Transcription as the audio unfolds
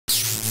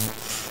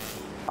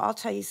I'll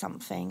tell you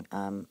something.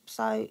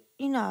 So,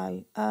 you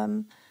know,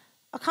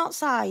 I can't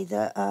say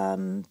that,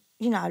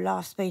 you know,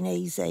 life's been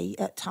easy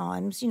at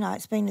times. You know,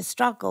 it's been a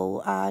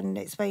struggle and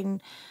it's been,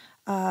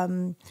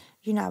 you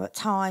know, at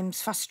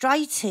times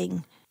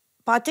frustrating.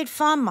 But I did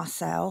find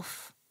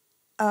myself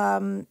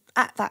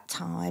at that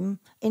time,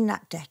 in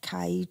that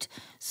decade,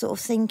 sort of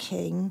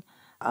thinking,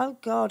 oh,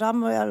 God,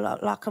 I'm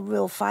like a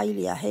real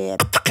failure here.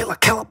 Killer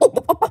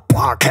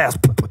podcast.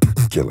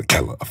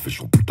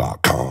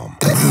 KillerKellerOfficial.com.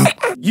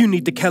 You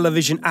need the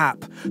Television app.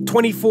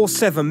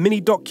 24/7 mini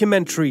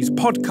documentaries,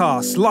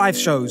 podcasts, live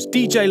shows,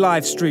 DJ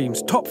live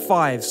streams, top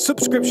fives,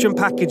 subscription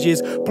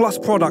packages, plus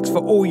products for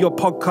all your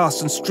podcasts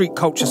and street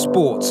culture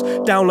sports.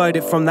 Download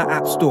it from the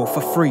App Store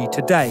for free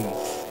today.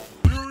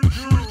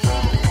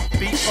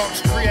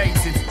 Beatbox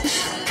created.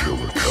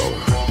 Killer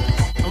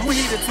Keller. And we're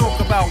here to talk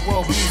about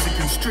world music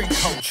and street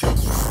culture.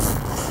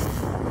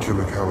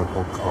 Killer Keller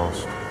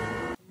podcast.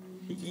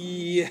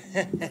 Yeah,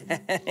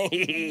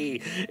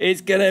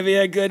 it's going to be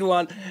a good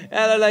one.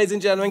 Hello, ladies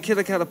and gentlemen.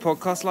 Killer Keller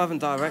podcast, live and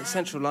direct.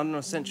 Central London,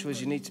 or central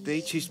as you need to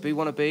be, choose to be,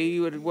 want to be.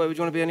 Where would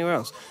you want to be anywhere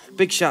else?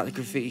 Big shout to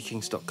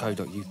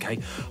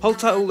graffitikings.co.uk. Hold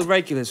tight all the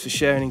regulars for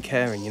sharing and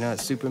caring. You know,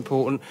 it's super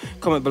important.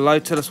 Comment below.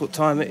 Tell us what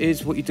time it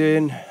is, what you're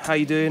doing, how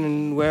you're doing,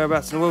 and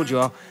whereabouts in the world you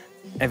are.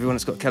 Everyone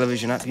that's got a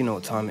television app, you know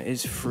what time it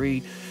is.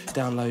 Free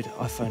download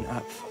iPhone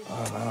app,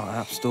 our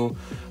App Store,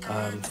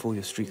 for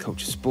your street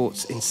culture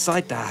sports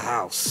inside the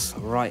house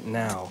right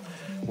now.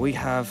 We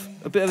have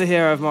a bit of a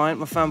hero of mine.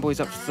 My fanboy's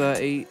up to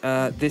 30.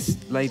 This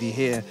lady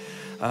here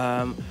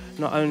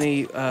not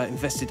only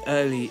invested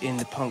early in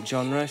the punk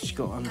genre, she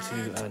got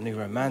onto New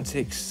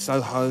Romantics,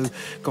 Soho,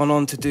 gone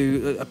on to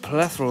do a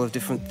plethora of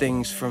different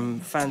things, from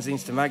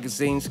fanzines to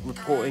magazines,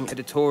 reporting,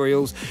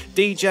 editorials,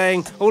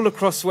 DJing all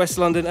across West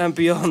London and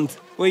beyond.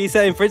 What are you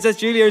saying, Princess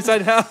Julia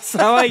inside house?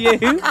 How are you?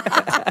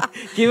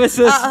 Give us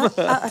a...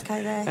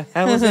 Okay, there.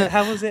 How was it?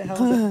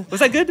 Was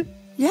that good?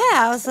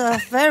 Yeah, it was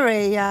a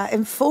very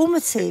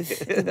informative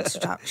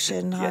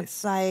introduction, I'd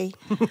say.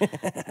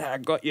 I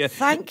got you.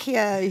 Thank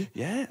you.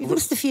 Yeah. You've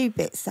missed a few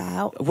bits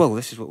out. Well,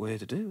 this is what we're here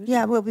to do, isn't it?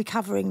 Yeah, we'll be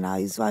covering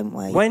those, won't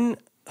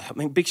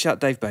we? Big shout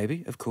Dave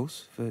Baby, of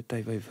course, for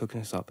Dave Baby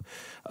hooking us up.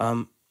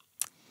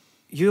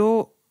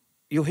 Your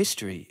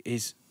history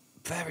is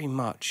very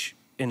much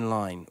in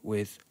line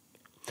with,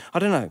 I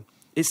don't know,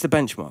 it's the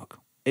benchmark.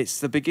 It's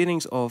the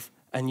beginnings of,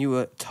 and you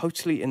were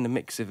totally in the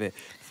mix of it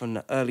from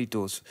the early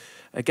doors.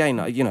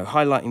 Again, you know,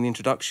 highlighting the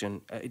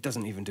introduction, it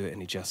doesn't even do it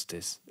any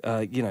justice.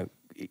 You know,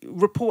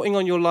 reporting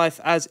on your life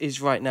as is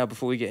right now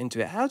before we get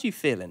into it. How are you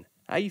feeling?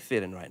 How are you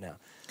feeling right now?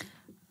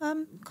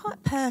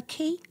 Quite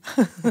perky.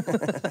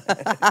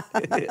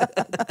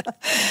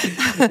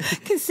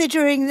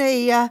 Considering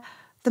the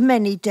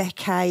many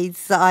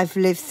decades that I've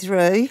lived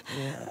through.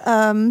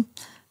 Yeah.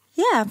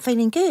 Yeah, I'm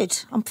feeling good.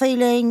 I'm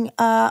feeling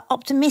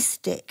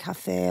optimistic, I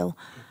feel.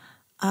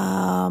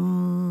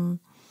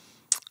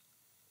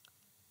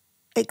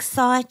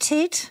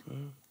 Excited.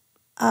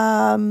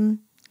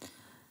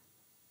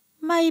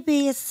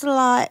 Maybe a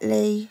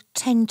slightly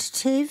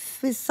tentative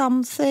with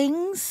some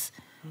things.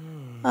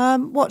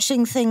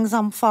 Watching things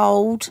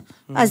unfold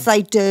as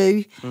they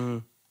do.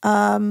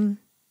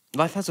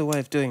 Life has a way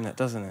of doing that,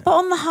 doesn't it? But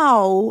on the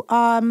whole,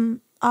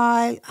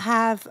 I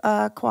have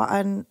quite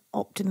an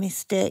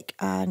optimistic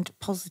and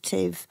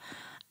positive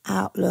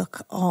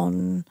outlook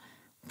on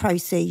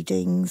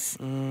proceedings.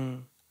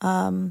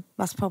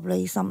 That's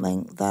probably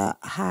something that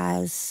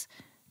has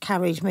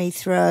carried me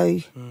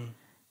through.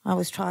 I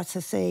always try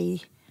to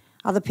see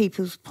other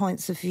people's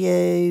points of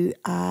view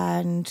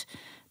and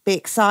be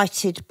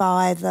excited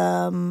by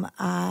them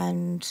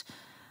and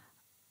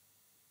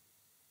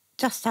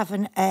just have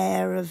an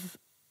air of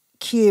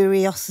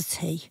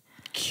curiosity.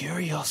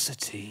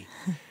 Curiosity.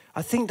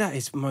 I think that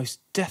is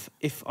most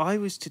if I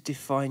was to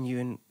define you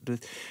in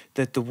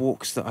the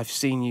walks that I've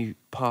seen you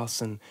pass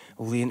and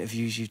all the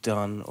interviews you've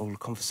done, all the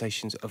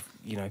conversations of,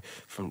 you know,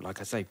 from, like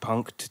I say,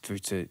 punk through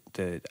to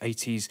the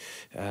 80s,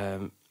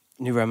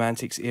 New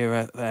Romantics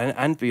era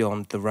and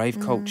beyond, the rave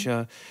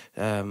culture,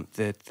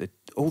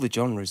 all the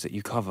genres that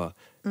you cover.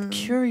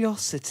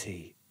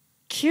 Curiosity,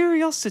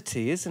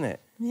 isn't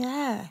it?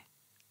 Yeah,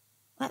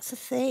 that's a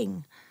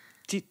thing.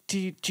 Do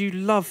you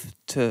love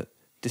to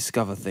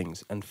discover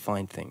things and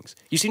find things?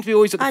 You seem to be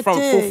always at the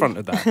forefront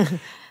of that.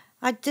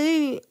 I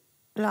do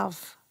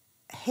love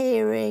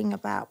hearing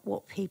about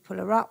what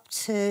people are up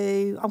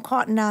to. I'm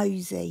quite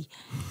nosy.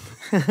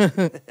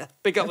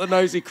 Pick up the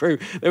nosy crew.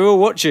 They're all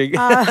watching.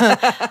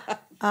 But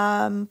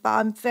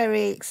I'm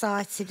very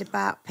excited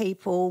about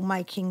people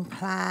making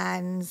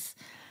plans.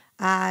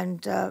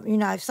 And, you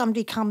know, if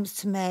somebody comes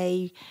to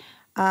me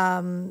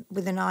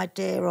with an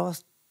idea or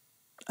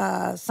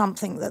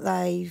something that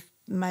they've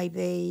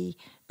maybe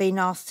been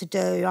asked to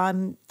do,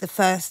 I'm the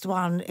first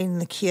one in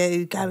the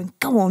queue going,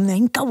 go on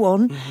then, go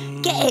on,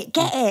 get it,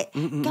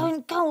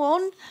 go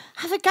on,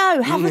 have a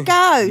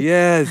go.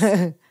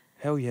 Yes.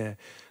 Hell yeah.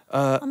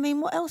 I mean,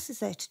 what else is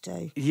there to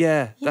do?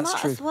 Yeah, You that's might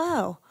true. as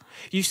well.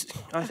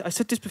 I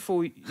said this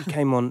before you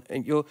came on,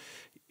 and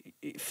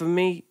for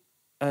me,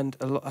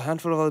 a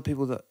handful of other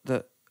people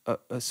that are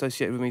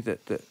associated with me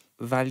that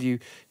value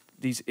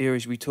these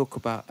eras we talk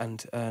about,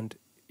 and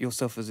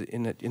yourself as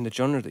in the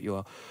genre that you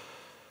are.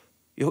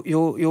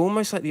 You're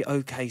almost like the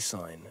OK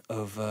sign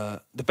of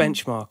the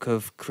benchmark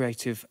of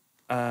creative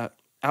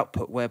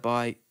output,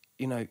 whereby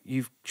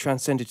you've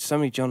transcended so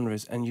many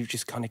genres and you've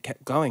just kind of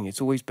kept going.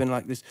 It's always been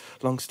like this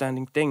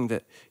long-standing thing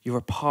that you're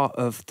a part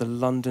of the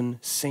London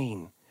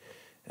scene,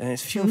 and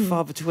it's few and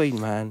far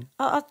between, man.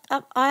 I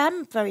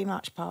am very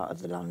much part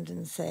of the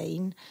London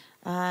scene,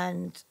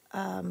 and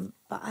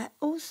but I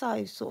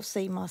also sort of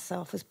see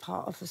myself as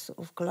part of a sort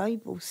of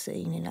global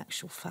scene in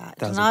actual fact.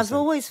 1,000%. And I've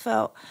always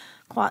felt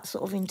quite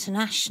sort of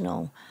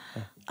international.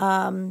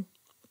 Yeah.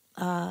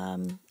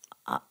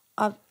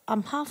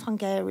 I'm half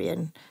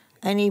Hungarian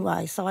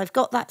anyway, so I've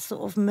got that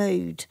sort of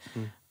mood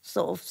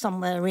sort of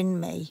somewhere in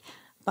me.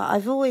 But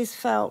I've always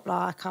felt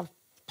like I'm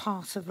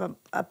part of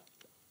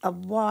a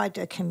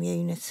wider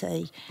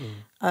community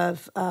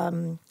of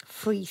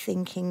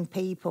free-thinking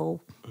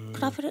people.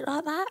 Could I put it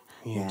like that?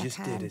 Yeah, you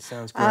just did. It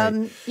sounds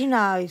great.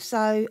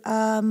 So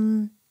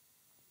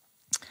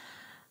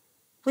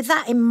with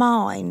that in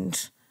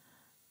mind,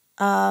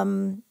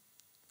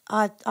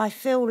 I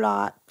feel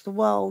like the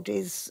world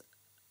is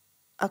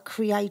a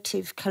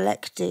creative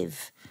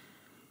collective,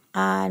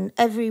 and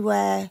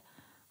everywhere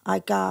I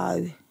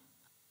go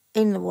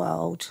in the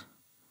world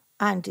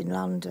and in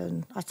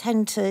London, I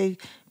tend to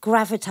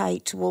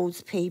gravitate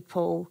towards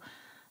people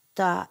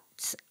that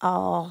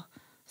are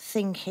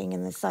thinking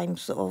in the same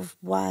sort of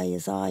way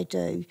as I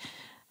do.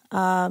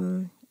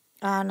 And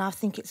I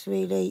think it's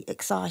really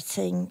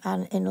exciting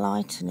and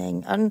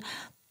enlightening. And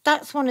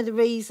that's one of the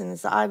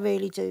reasons that I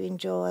really do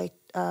enjoy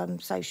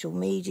social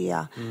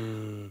media,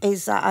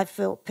 is that I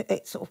feel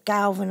it sort of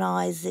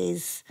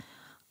galvanises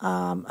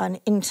an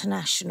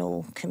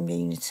international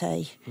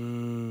community,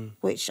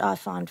 which I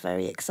find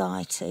very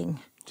exciting.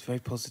 It's very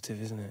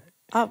positive, isn't it?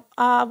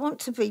 I want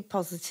to be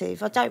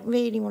positive. I don't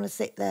really want to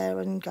sit there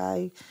and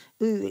go,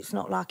 ooh, it's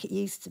not like it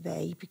used to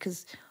be,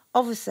 because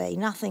obviously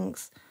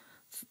nothing's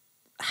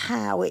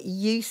how it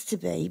used to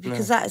be,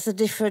 because that was a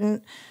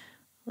different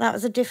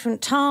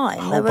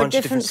time. There were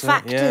different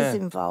factors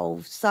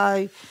involved.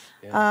 So,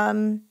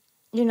 I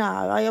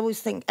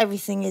always think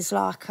everything is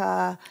like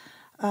a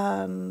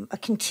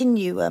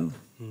continuum.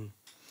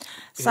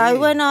 So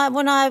when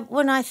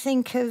I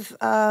think of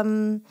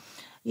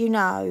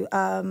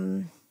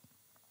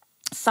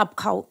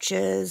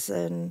subcultures,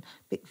 and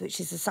which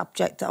is a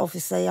subject that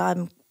obviously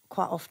I'm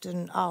quite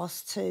often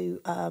asked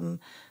to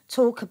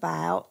talk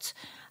about,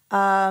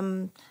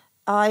 I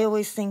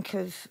always think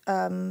of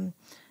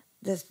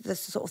the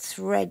sort of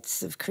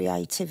threads of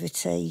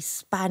creativity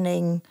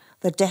spanning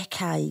the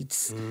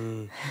decades.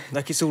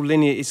 Like it's all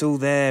linear, it's all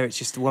there, it's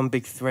just one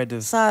big thread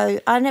of... So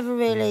I never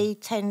really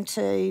tend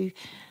to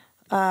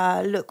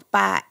look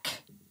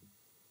back,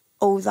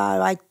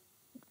 although I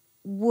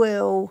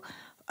will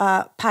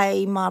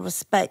pay my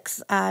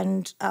respects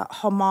and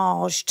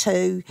homage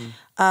to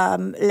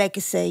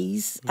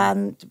legacies,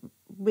 and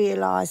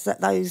realise that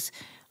those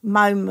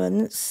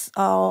moments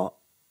are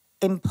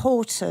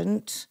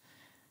important.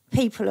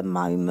 People and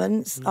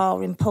moments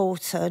are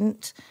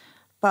important,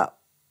 but,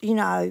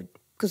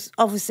 because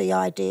obviously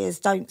ideas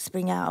don't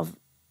spring out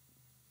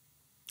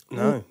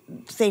of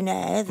thin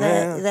air.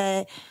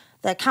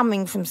 They're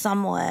coming from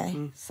somewhere.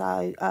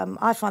 So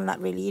I find that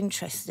really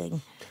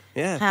interesting.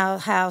 Yeah.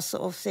 How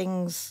sort of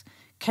things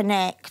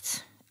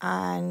connect,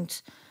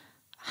 and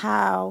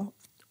how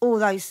all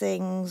those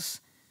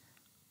things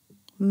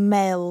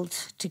meld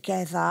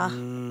together,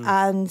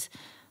 and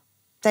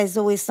there's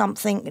always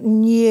something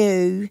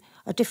new,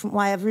 a different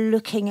way of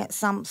looking at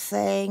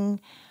something,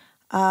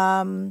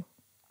 a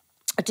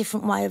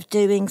different way of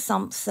doing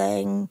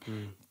something,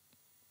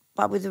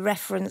 but with a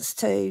reference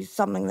to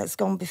something that's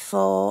gone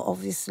before,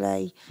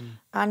 obviously.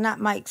 And that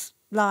makes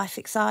life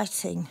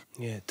exciting.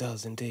 Yeah, it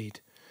does indeed.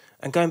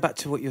 And going back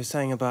to what you were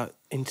saying about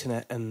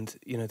internet and,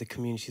 the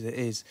community that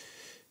is,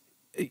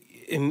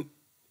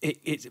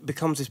 it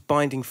becomes this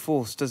binding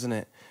force, doesn't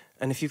it?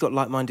 And if you've got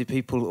like-minded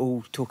people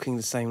all talking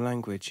the same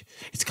language,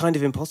 it's kind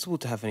of impossible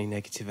to have any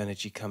negative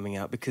energy coming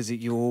out, because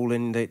you're all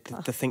in the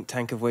think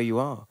tank of where you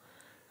are.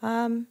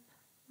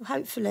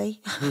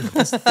 Hopefully.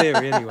 That's the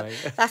theory, anyway.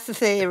 That's the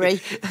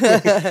theory.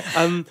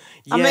 I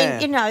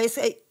mean,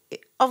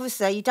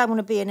 obviously you don't want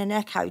to be in an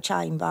echo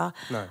chamber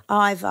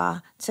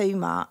either too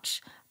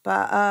much.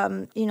 But,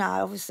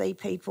 obviously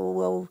people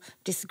will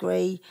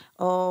disagree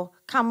or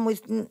come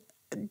with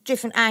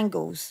different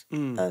angles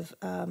of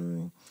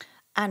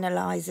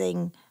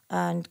analysing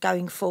and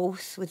going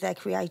forth with their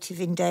creative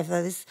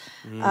endeavours,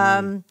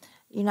 and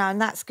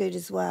that's good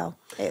as well.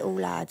 It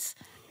all adds.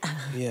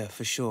 Yeah,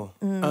 for sure.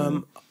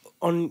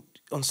 On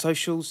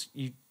socials,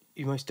 you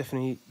most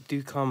definitely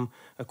do come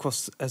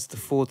across as the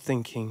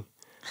forward-thinking.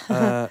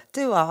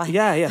 Do I?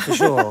 Yeah, for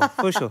sure,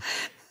 for sure.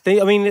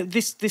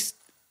 This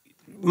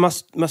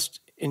must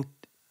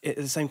at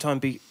the same time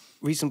be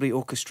reasonably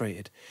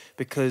orchestrated,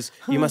 because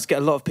you must get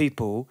a lot of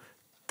people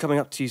coming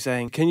up to you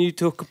saying, can you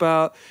talk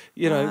about,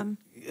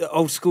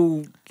 old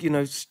school,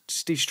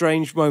 Steve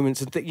Strange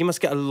moments, and you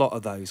must get a lot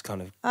of those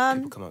kind of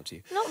people come up to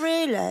you. Not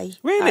really.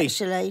 Really?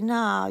 Actually,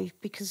 no,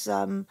 because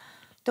the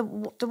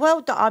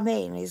world that I'm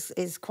in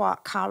is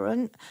quite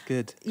current.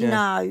 Good. You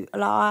know,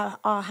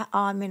 like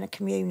I'm in a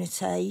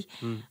community,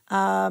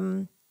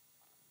 and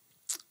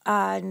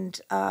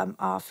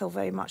I feel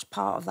very much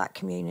part of that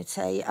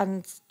community.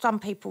 And some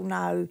people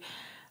know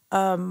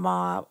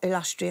my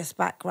illustrious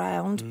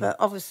background, but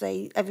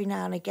obviously every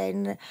now and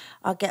again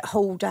I get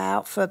hauled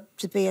out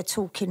to be a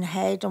talking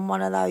head on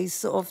one of those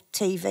sort of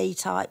TV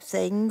type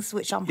things,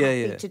 which I'm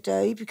happy to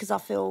do, because I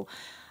feel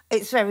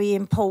it's very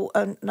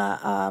important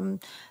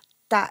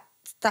that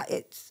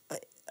it's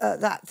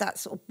that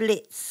sort of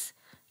blitz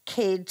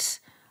kid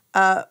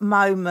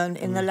moment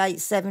in the late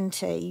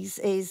 70s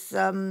is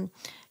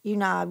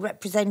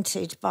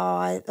represented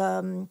by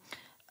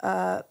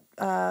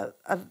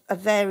a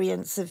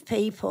variance of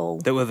people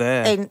that were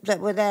there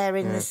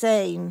in the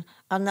scene,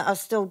 and that are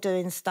still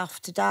doing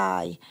stuff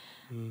today.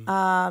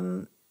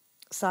 So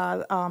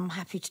I'm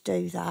happy to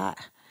do that.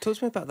 Talk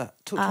to me about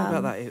that. Talk to me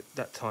about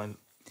that time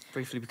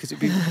briefly, because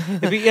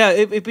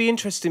it'd be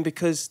interesting,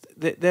 because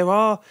there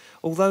are,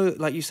 although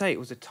like you say, it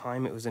was a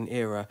time, it was an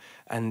era,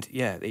 and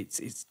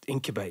it's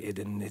incubated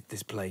in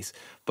this place,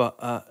 but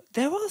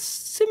there are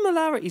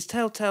similarities,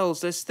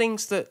 telltales. There's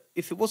things that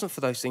if it wasn't for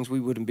those things, we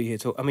wouldn't be here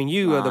talking. I mean,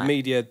 you are the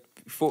media.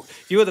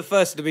 You were the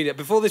first of the media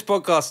before this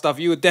podcast stuff.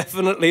 You were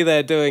definitely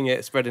there doing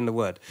it, spreading the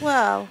word.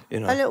 Well, a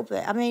little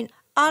bit. I mean,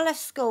 I left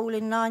school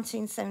in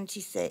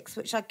 1976,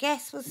 which I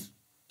guess was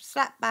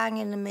slap bang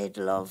in the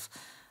middle of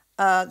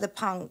the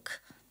punk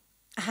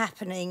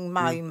happening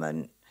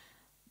moment.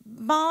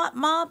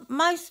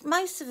 Most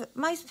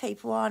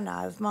people I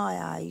know of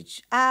my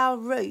age, our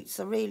roots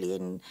are really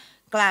in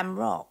glam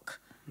rock,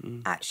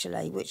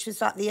 actually, which was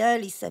like the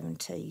early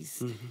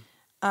 70s.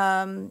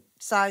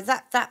 So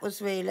that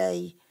was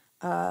really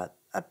a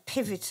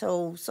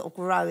pivotal sort of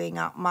growing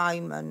up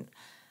moment,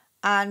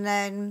 and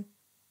then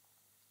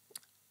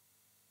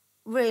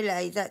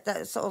really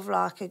that sort of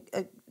like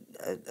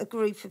a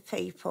group of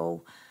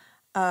people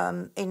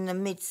in the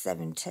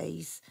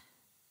mid-70s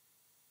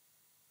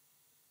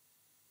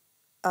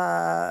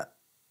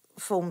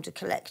formed a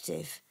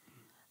collective.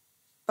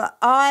 But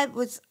I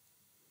was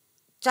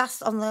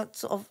just on the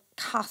sort of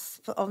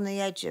cusp, on the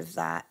edge of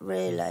that,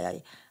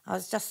 really. I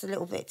was just a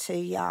little bit too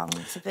young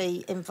to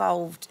be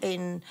involved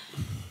in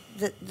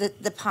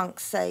the punk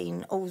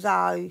scene,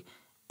 although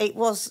it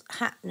was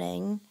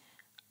happening,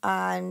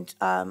 and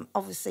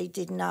obviously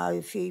did know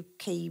a few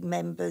key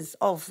members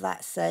of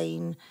that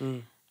scene,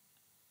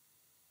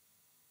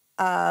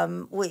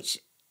 which,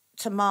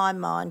 to my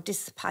mind,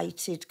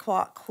 dissipated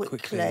quite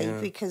quickly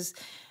because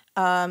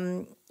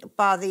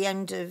by the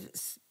end of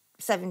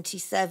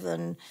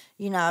 77,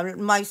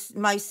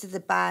 most of the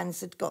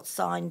bands had got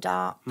signed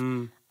up.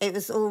 It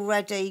was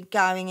already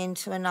going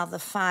into another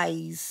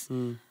phase,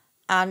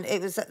 and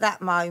it was at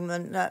that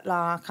moment that,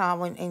 like, I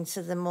went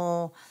into the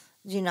more,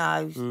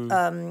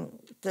 the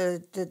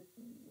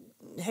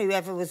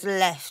whoever was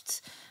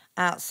left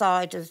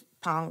outside of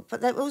punk.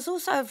 But there was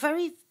also a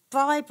very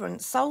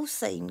vibrant soul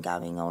scene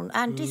going on,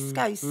 and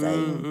disco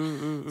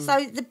scene.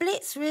 So the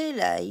Blitz,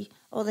 really,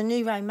 or the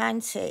New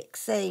Romantic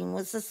scene,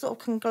 was a sort of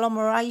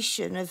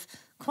conglomeration of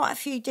quite a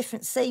few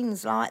different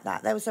scenes like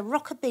that. There was a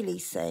rockabilly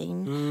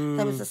scene,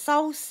 there was a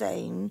soul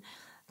scene,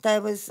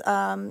 there was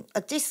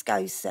a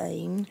disco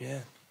scene,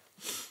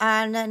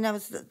 and then there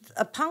was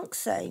a punk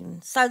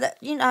scene. So that,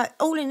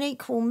 all in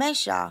equal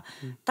measure,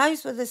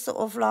 those were the sort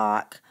of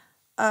like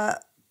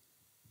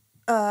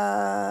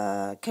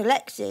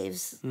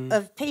collectives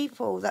of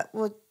people that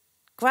were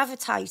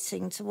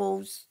gravitating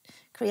towards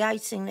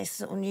creating this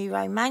sort of new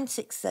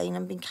romantic scene,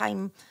 and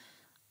became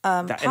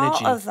part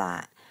energy of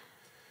that.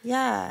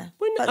 Yeah,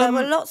 but there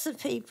were lots of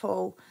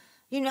people,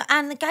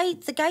 and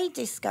the gay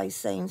disco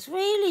scene's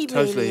really,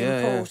 really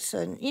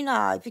important,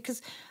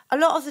 because a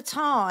lot of the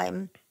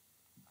time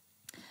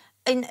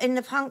in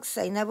the punk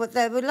scene there were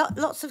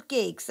lots of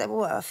gigs. There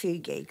were a few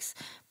gigs.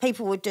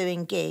 People were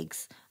doing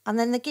gigs, and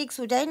then the gigs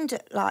would end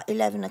at like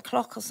 11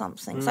 o'clock or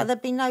something, so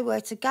there'd be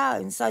nowhere to go.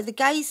 And so the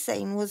gay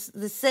scene was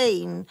the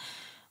scene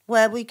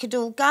where we could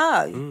all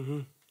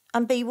go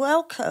and be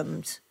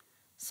welcomed.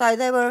 So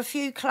there were a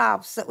few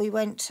clubs that we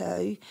went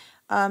to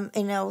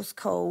in Earls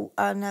Court,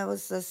 and there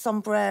was the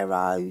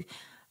Sombrero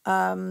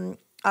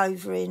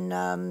over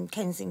in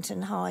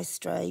Kensington High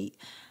Street,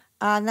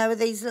 and there were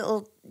these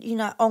little,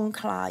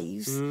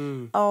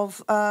 enclaves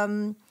of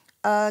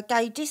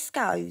gay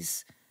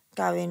discos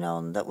going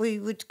on that we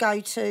would go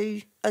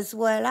to as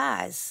well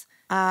as.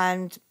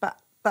 And but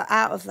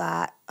out of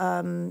that,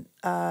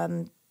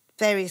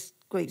 various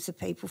groups of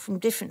people from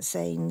different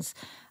scenes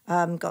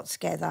got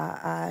together,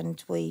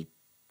 and we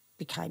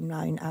became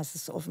known as the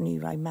sort of New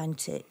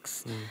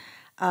Romantics.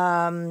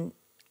 And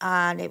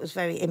it was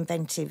very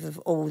inventive of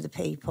all the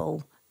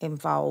people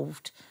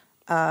involved.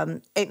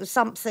 It was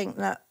something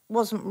that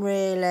wasn't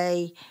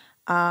really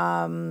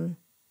planned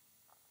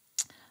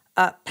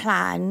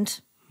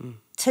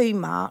too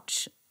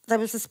much. There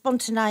was a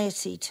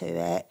spontaneity to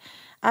it,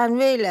 And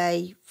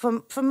really,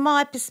 from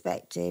my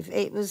perspective,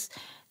 it was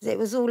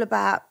all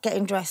about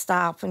getting dressed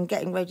up and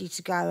getting ready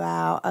to go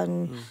out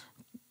and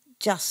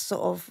just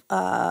sort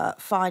of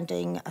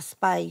finding a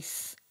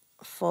space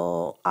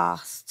for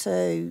us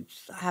to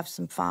have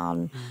some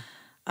fun.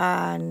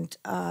 And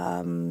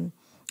from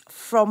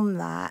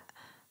that,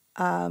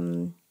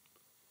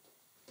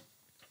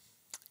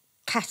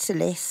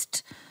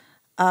 catalyst,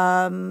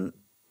 I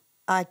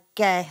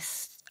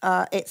guess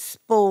it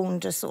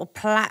spawned a sort of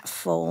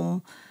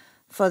platform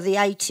for the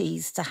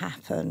 80s to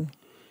happen.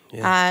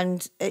 Yeah.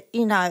 And, it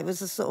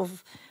was a sort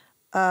of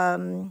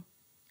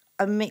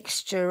a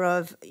mixture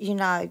of,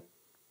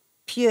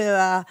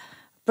 pure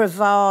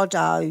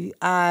bravado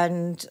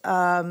and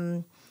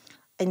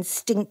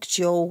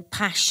instinctual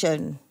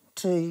passion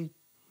to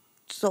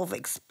sort of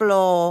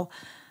explore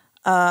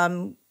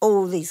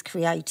all these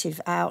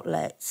creative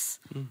outlets.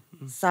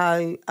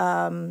 So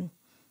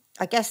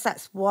I guess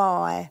that's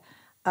why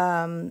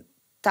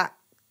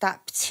that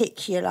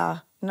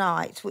particular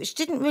night, which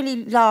didn't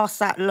really last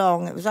that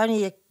long, it was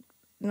only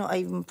not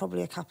even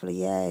probably a couple of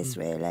years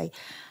really,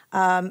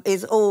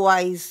 is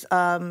always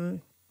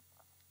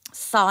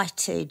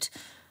cited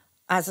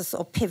as a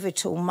sort of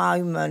pivotal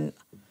moment.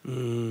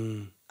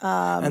 And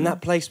that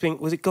place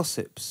was it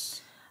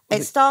Gossips?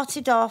 It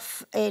started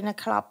off in a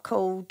club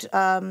called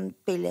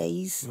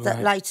Billy's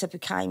that later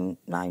became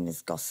known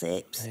as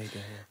Gossips. There you go,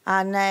 yeah.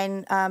 And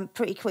then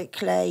pretty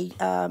quickly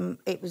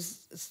it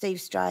was Steve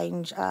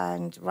Strange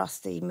and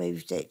Rusty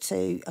moved it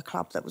to a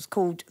club that was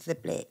called The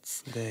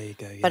Blitz. There you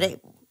go, yeah.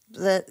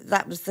 But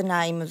that was the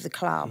name of the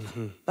club.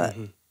 But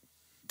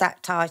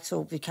that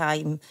title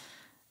became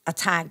a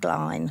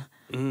tagline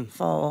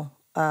for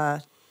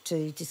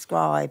to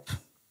describe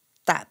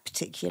that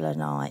particular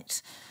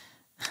night.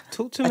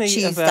 Talk to me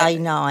Tuesday about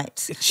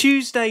night. A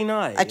Tuesday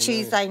night. A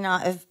Tuesday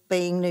night of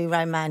being new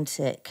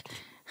romantic.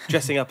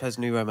 Dressing up as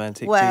new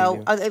romantic.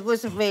 Well, it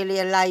wasn't really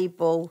a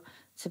label,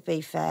 to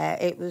be fair.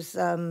 It was,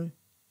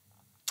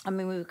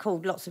 we were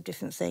called lots of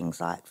different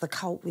things, like the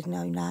cult with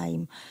no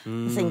name,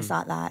 and things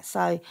like that.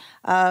 So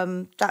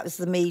that was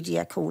the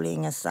media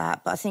calling us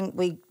that. But I think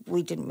we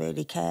didn't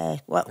really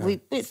care. Well,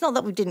 it's not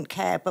that we didn't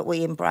care, but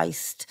we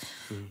embraced.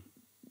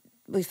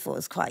 We thought it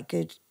was quite a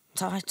good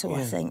title,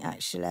 I think,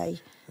 actually.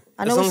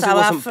 And as also long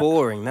as it wasn't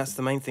boring, that's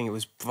the main thing. It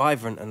was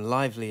vibrant and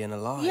lively and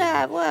alive.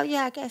 Yeah, well,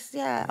 yeah, I guess,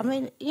 yeah. I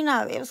mean,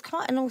 it was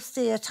quite an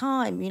austere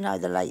time,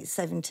 the late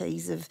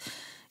 70s of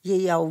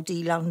ye olde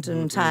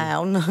London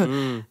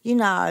town.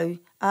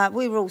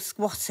 We were all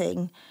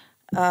squatting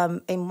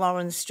in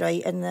Warren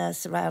Street and the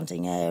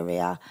surrounding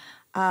area.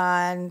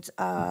 And,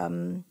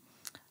 but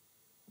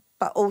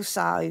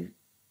also,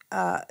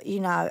 as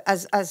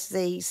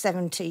the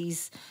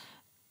 70s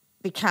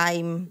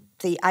became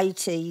the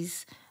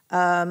 80s,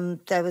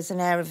 there was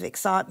an air of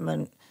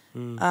excitement,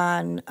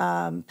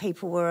 and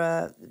people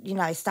were,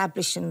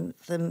 establishing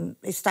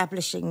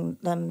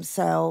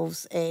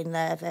themselves in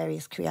their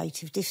various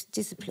creative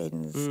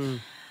disciplines,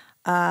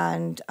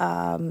 and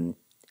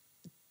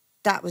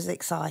that was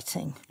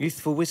exciting.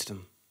 Youthful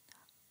wisdom.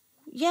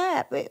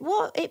 Yeah, but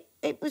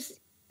it was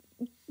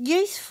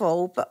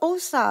youthful, but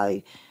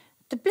also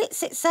the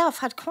Blitz itself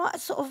had quite a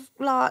sort of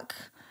like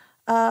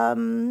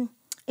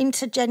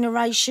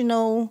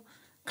intergenerational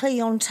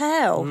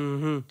clientele,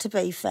 to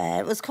be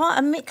fair. It was quite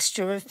a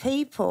mixture of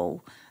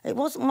people. It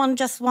wasn't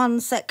just one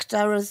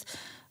sector as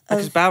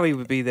because Bowie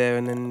would be there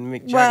and then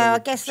Mick Jagger. Well, I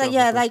guess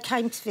they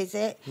came to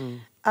visit.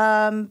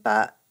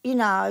 But,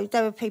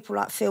 there were people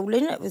like Phil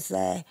Lynott was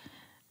there.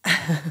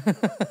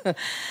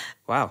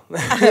 Wow.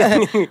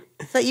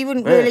 That you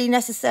wouldn't really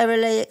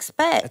necessarily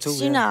expect, at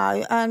all,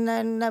 And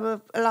then there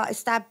were like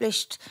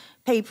established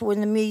people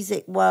in the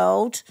music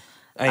world.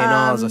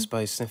 A&Rs, I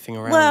suppose, sniffing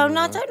around. Well,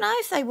 no, I don't know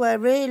if they were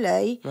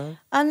really. No?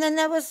 And then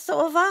there was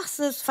sort of us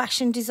as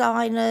fashion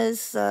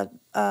designers,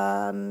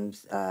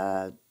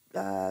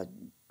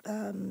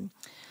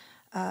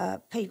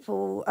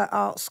 people at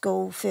art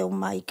school,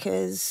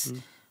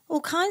 filmmakers,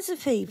 all kinds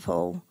of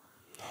people.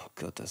 Oh,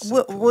 God, that's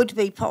so cool.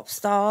 Would-be pop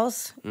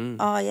stars,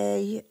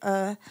 i.e.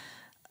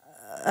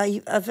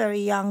 A very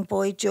young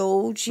boy,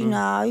 George,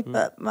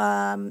 but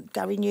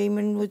Gary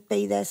Newman would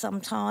be there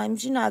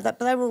sometimes, but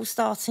they were all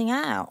starting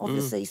out.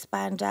 Obviously,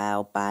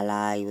 Spandau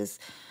Ballet was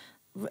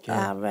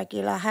our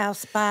regular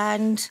house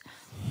band.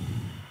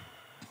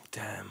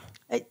 Damn.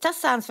 It just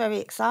sounds very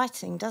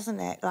exciting, doesn't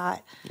it?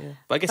 Like, yeah.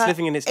 But I guess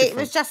living in it's different. It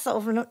was just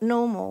sort of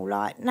normal.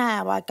 Like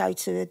now I go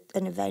to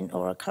an event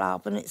or a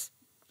club and it's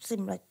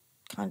similar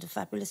kind of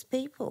fabulous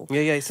people.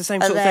 Yeah, it's the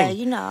same sort of thing.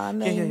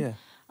 Yeah.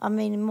 I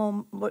mean, in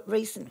more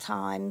recent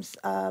times,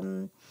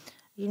 the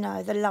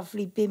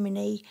lovely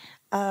Bimini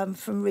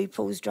from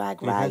RuPaul's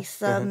Drag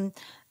Race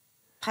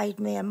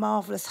paid me a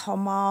marvellous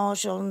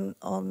homage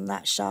on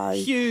that show.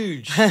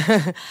 Huge,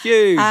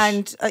 huge.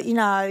 And,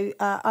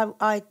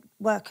 I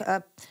work at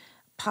a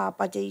pub,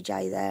 I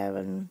DJ there,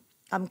 and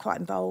I'm quite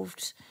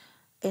involved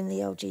in the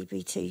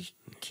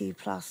LGBTQ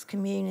plus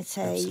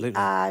community. Absolutely.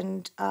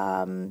 And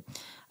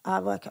I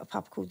work at a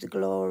pub called The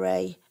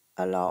Glory,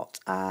 a lot,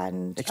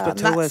 and Say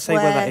where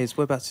that is.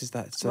 Whereabouts is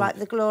that? So, right,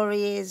 the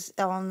Glory is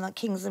on the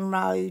Kingsland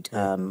Road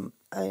in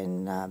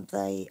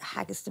the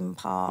Haggerston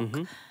Park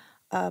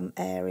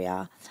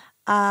area.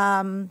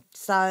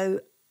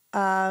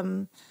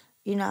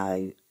 You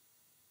know,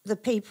 the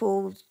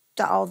people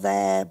that are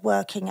there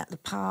working at the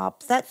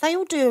pub, that they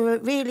all do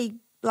really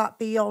like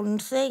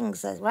beyond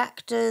things. They're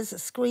actors, they're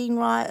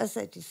screenwriters,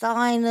 they're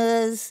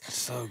designers.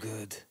 so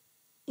good.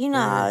 You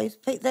know,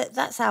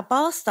 that's our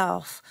bar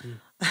staff.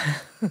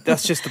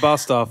 That's just the bar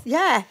staff.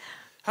 Yeah.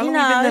 How long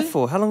have you been there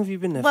for? How long have you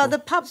been there Well, for? the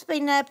pub's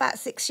been there about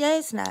 6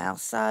 years now,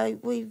 so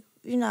we've,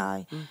 you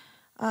know,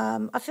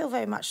 I feel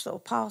very much sort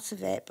of part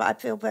of it, but I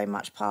feel very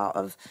much part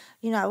of,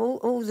 you know,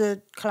 all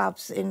the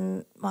clubs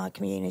in my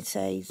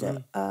community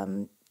that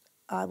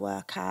I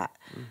work at.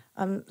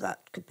 That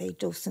could be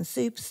Dawson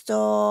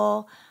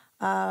Superstore.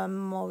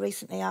 More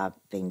recently, I've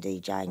been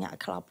DJing at a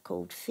club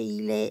called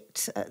Feel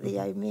It at the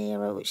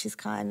O'Meara, which is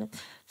kind of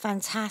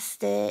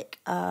fantastic.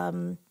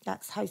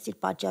 That's hosted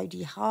by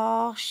Jodie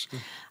Harsh.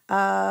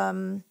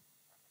 Where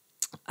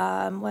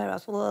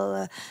else?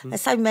 Well,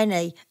 there's so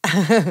many.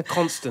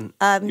 Constant.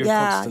 You're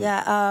yeah, constant.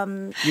 yeah.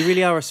 You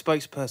really are a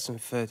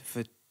spokesperson for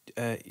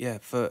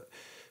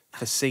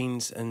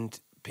scenes and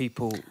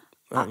people,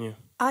 aren't you?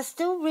 I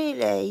still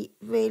really,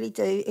 really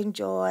do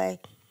enjoy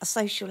a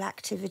social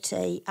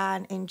activity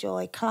and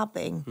enjoy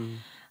clubbing.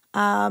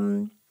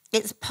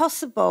 It's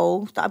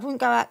possible that I wouldn't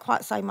go out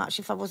quite so much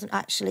if I wasn't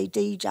actually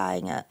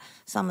DJing at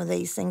some of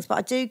these things, but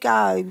I do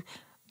go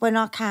when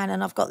I can,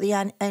 and I've got the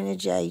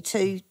energy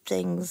to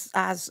things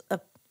as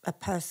a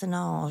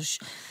personage.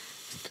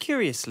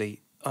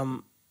 Curiously,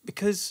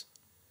 because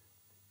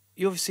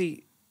you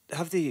obviously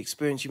have the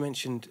experience you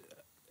mentioned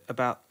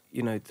about,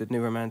 you know, the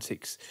New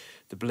Romantics,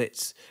 the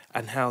Blitz,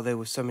 and how there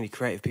were so many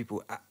creative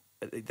people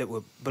that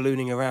were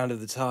ballooning around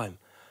at the time.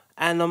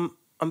 And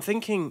I'm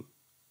thinking,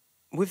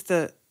 with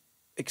the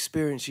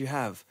experience you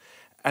have,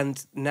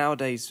 and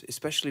nowadays,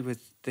 especially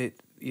with the,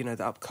 you know,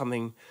 the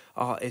upcoming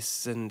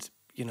artists and,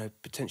 you know,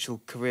 potential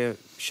career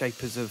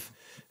shapers of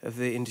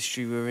the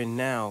industry we're in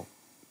now,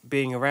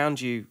 being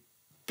around you,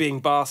 being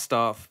bar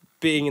staff,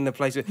 being in the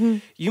place,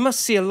 you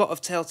must see a lot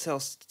of telltale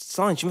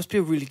signs. You must be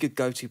a really good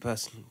go-to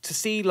person to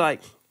see,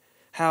 like,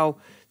 how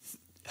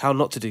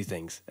not to do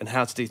things and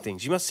how to do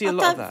things. You must see a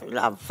lot of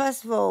that.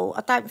 First of all,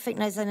 I don't think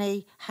there's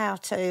any how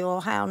to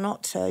or how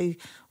not to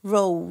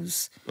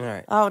rules.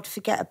 Right. I would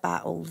forget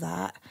about all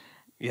that.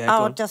 Yeah,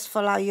 I would just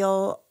follow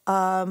your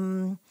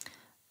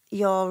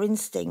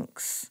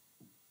instincts.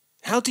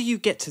 How do you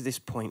get to this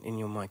point in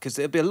your mind? Because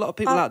there'll be a lot of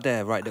people out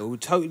there, right, that will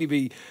totally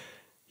be,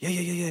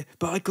 yeah,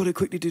 but I got to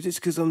quickly do this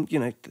because I'm, you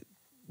know,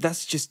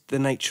 that's just the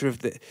nature of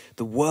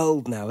the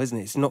world now, isn't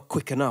it? It's not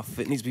quick enough.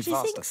 It needs to be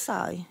faster. Do you think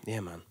so?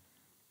 Yeah, man.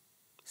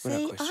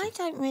 See, I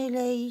don't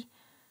really.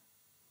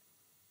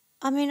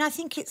 I mean, I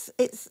think it's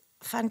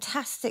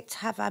fantastic to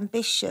have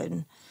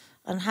ambition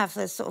and have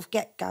the sort of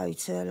get-go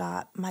to,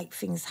 like, make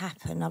things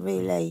happen. I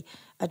really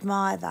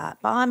admire that.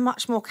 But I'm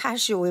much more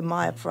casual in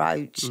my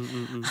approach. You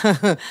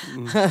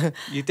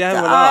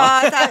damn well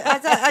are.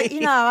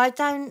 I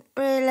don't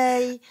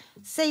really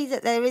see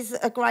that there is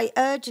a great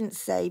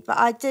urgency, but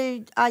I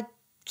do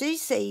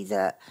see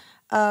that,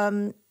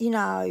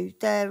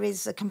 there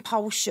is a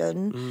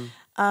compulsion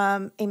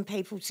in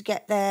people to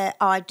get their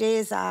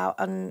ideas out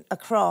and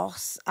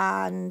across,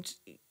 and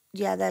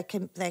there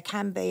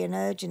can be an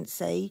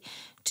urgency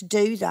to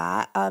do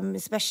that,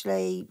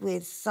 especially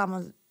with some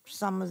of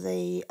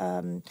the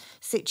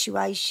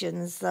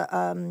situations that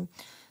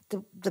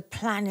the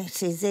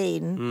planet is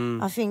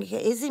in. I think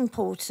it is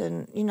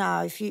important,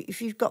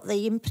 if you've got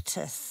the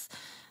impetus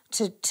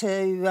to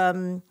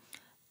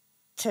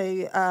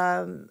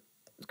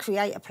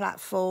create a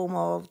platform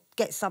or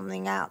get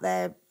something out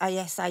there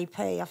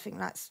ASAP. I think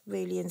that's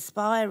really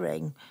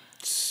inspiring.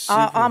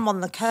 I'm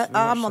on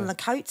the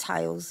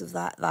coattails of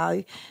that,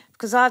 though,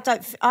 because I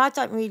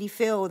don't really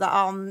feel that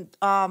I'm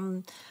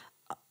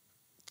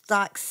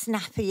like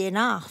snappy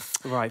enough.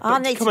 Right, I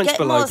need to get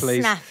below, more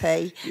please.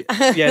 snappy.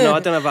 Yeah, no, I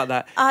don't know about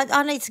that.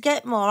 I need to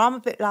get more. I'm a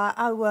bit like,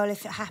 oh well,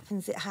 if it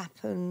happens, it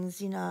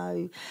happens,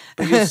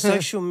 But your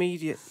social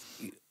media,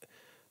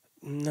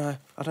 no,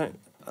 I don't.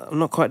 I'm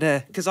not quite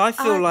there because I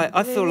feel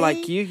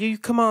like you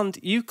command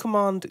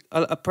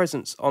a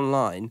presence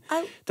online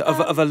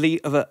of a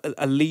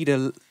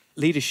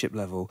leadership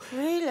level.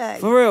 Really?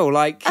 For real,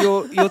 like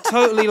you're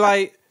totally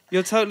like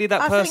you're totally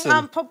that person. I think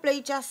I'm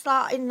probably just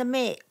like in the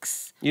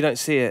mix. You don't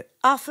see it.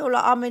 I feel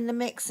like I'm in the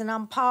mix and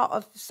I'm part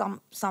of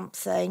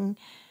something.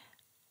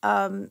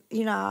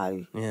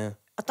 Yeah.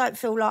 I don't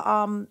feel like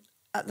I'm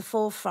at the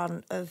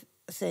forefront of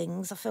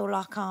things. I feel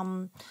like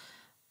I'm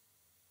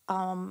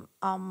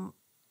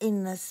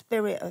in the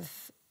spirit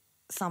of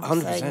something.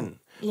 100%.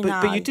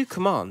 But you do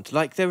command.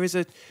 Like there is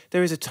a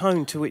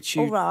tone to which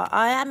you. All right,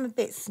 I am a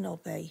bit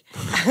snobby.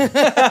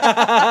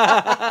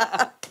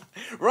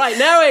 Right,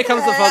 now here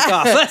comes the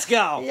podcast. Let's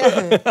go.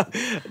 Yeah.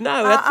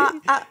 No,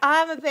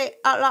 I am a bit.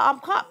 I'm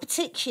quite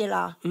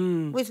particular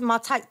with my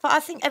take, but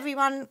I think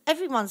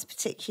everyone's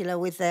particular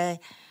with their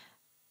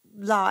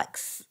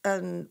likes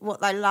and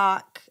what they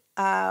like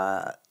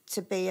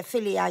to be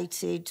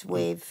affiliated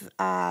with,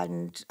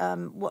 and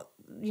what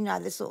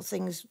the sort of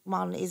things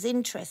one is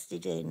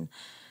interested in.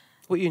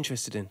 What are you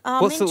interested in?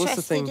 I'm what's interested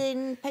the thing?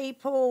 in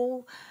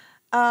people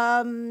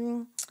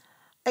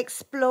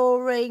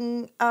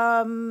exploring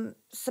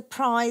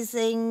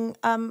surprising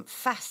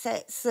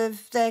facets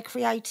of their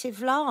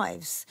creative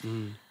lives.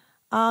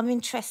 I'm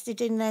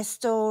interested in their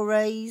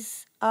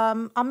stories.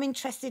 I'm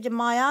interested in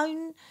my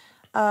own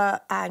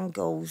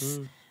angles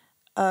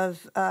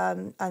of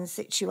and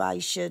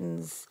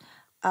situations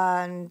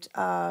and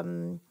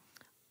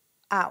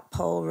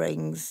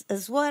outpourings,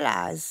 as well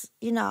as,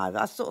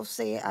 I sort of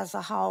see it as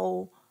a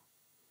whole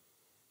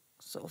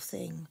sort of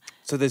thing.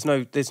 So there's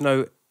no time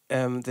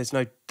on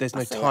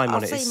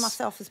it. I see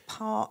myself as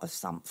part of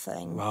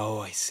something. Oh,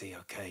 I see.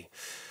 Okay.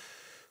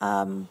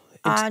 And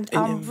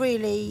I'm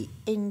really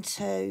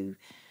into,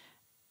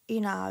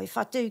 if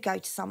I do go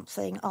to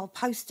something, I'll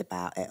post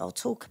about it, I'll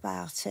talk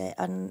about it,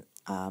 and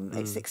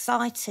it's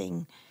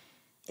exciting.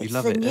 You It's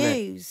love the it, innit?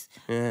 news.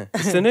 Yeah,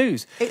 it's the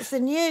news. It's the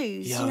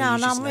news, Yo, and you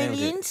just I'm nailed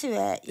really it. into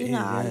it,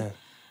 Yeah.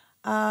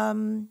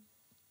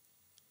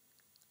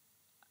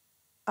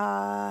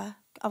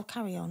 I'll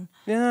carry on.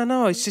 Yeah,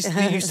 no, it's just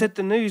you said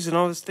the news, and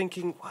I was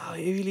thinking, wow,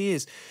 it really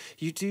is.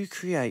 You do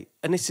create,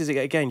 and this is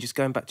again just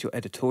going back to your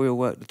editorial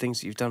work, the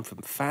things that you've done from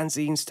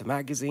fanzines to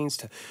magazines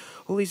to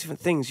all these different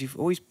things. You've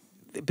always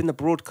been the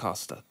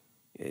broadcaster.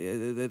 Do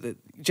you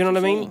know what I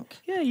mean? think?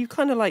 Yeah, you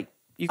kind of like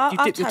you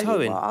dip your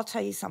toe in. I'll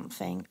tell you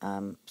something.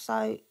 I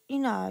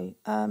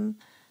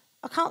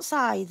can't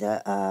say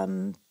that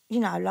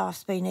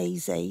life's been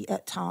easy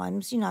at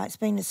times. It's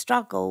been a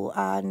struggle,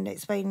 and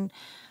it's been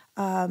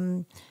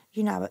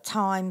at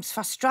times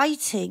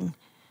frustrating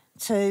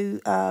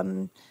to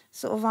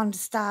sort of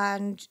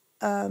understand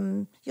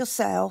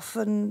yourself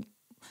and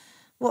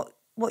what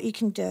you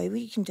can do. Well,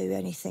 you can do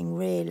anything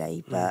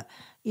really, but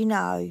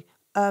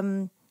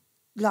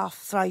life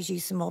throws you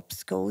some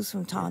obstacles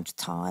from time to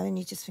time, and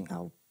you just think,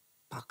 oh,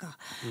 bugger,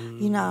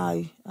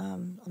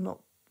 I'm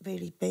not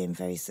really being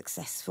very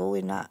successful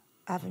in that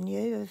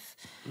avenue of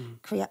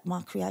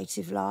my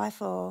creative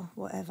life or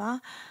whatever,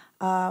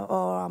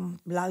 or I'm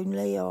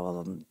lonely,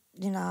 or I'm,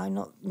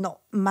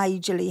 not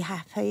majorly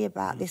happy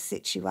about this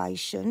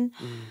situation,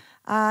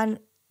 and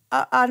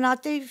I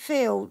do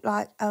feel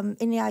like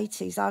in the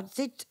 80s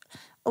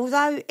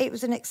although it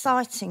was an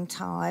exciting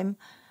time.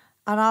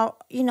 And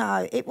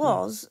it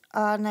was,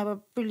 and there were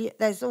brilliant.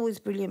 There's always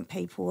brilliant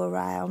people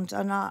around,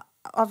 and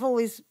I've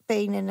always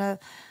been in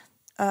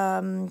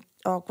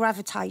or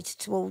gravitated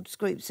towards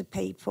groups of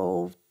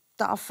people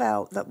that I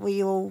felt that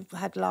we all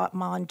had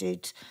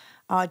like-minded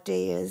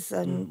ideas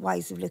and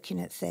ways of looking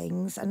at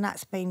things, and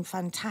that's been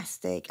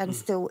fantastic and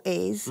still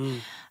is.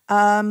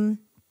 But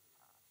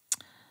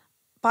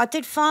I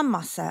did find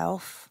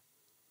myself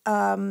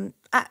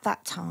at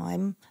that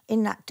time,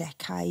 in that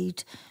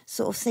decade,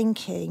 sort of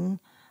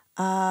thinking.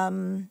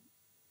 I've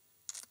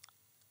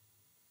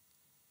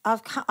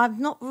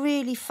not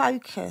really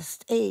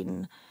focused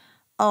in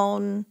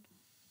on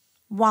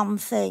one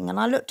thing, and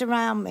I looked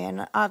around me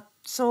and I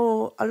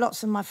saw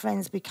lots of my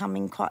friends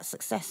becoming quite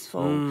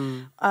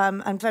successful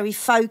and very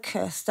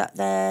focused at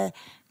their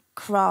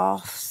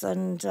crafts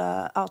and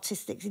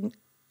artistic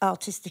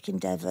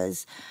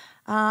endeavours.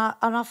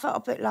 And I felt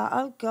a bit like,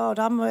 oh God,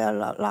 I'm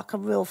like a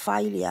real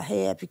failure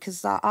here,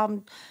 because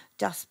I'm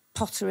just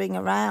pottering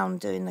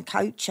around doing the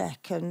coat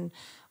check and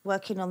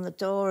working on the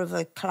door of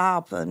a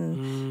club,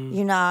 and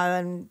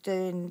and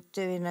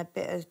doing a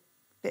bit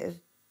of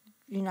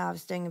I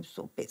was doing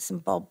sort of bits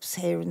and bobs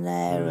here and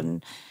there,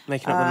 and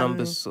making up the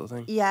numbers sort of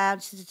thing. Yeah, I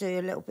just to do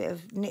a little bit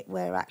of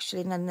knitwear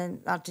actually, and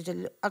then I did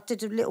a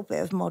little bit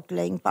of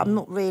modelling, but I'm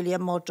not really a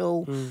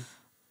model,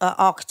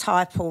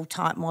 archetypal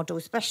type model,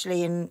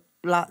 especially in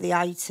like the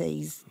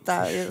 80s.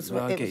 It was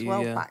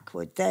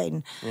backward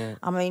then. Yeah.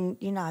 I mean,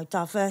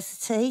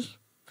 diversity.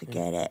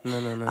 Forget it.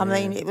 No. I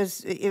mean, it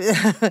was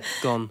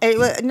gone.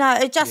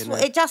 It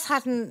just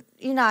hadn't.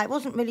 It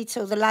wasn't really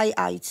till the late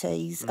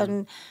 80s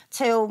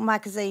until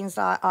magazines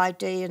like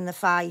ID and The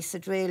Face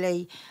had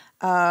really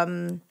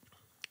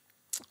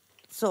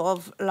sort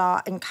of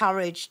like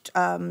encouraged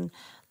the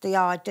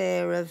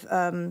idea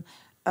of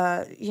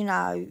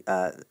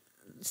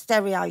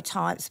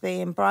stereotypes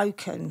being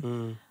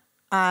broken,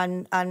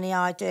 and the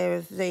idea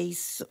of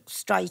these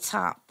straight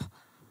up.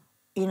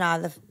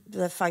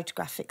 The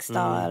photographic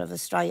style of a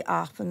straight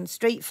up and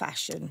street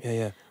fashion.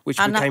 Yeah. Which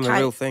became a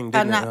real thing,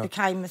 didn't it? And that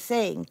became a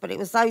thing. But it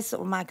was those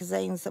sort of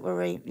magazines that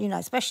were,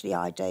 especially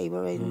ID,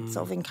 were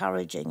sort of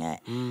encouraging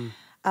it.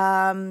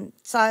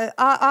 So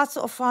I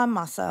sort of find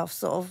myself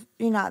sort of,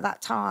 at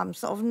that time,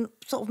 sort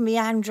of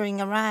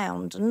meandering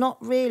around and not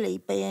really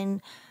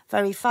being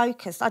very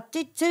focused. I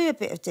did do a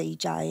bit of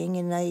DJing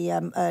in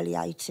the early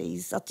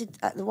 80s. I did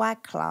at the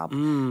WAG Club,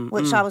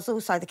 which I was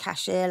also the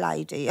cashier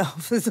lady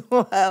of as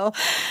well.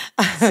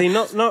 See,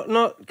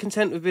 not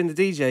content with being the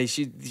DJ,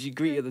 she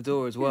greet you at the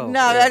door as well.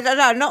 No,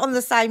 not on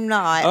the same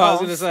night. Oh, I was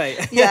going to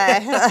say.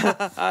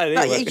 Yeah.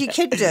 Anyway. You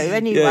could do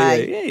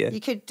anyway. Yeah.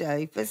 You could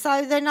do. But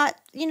so then I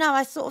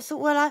sort of thought,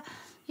 well,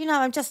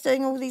 I'm just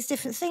doing all these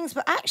different things.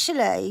 But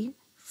actually,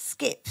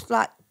 skipped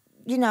like,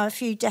 a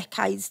few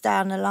decades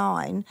down the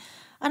line.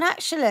 And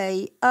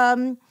actually,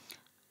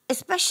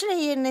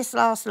 especially in this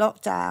last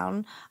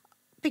lockdown,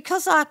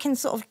 because I can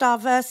sort of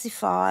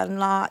diversify and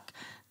like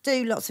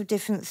do lots of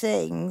different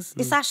things,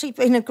 it's actually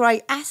been a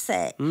great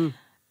asset.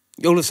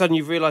 All of a sudden,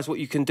 you've realised what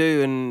you can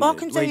do and Well,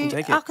 where you can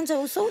take it. I can do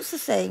all sorts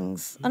of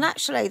things. And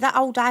actually, that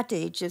old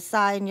adage of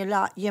saying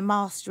you're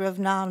master of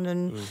none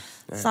and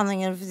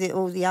something of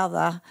the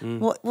other,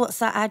 what's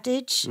that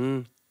adage?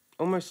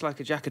 Almost like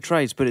a jack of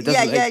trades, but it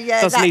doesn't.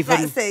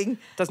 That thing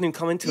Doesn't even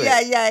come into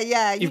it.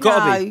 Yeah. You've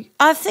got to be.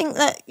 I think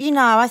that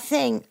I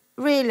think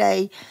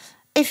really,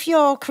 if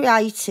you're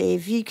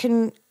creative, you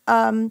can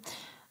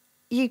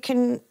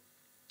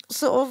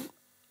sort of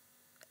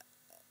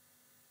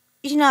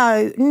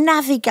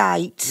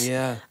navigate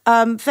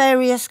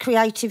various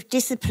creative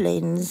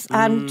disciplines,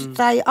 and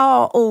they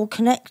are all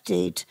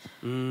connected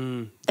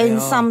in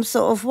some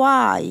sort of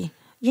way.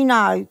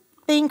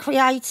 Being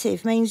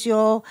creative means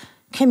you're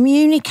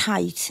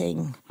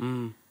communicating,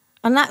 and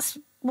that's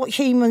what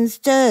humans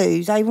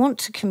do. They want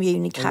to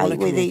communicate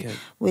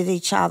with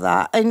each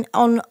other, and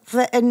on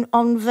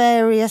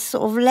various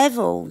sort of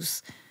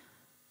levels.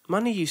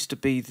 Money used to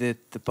be the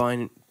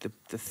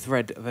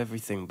thread of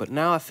everything, but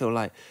now I feel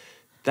like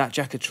that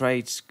jack of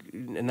trades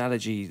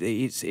analogy,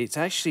 it's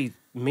actually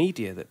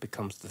media that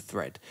becomes the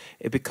thread.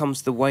 It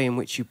becomes the way in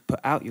which you put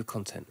out your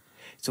content.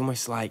 It's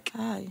almost like, do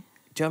you know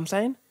what I'm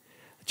saying?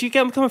 Do you get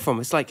where I'm coming from?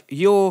 It's like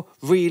you're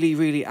really,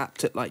 really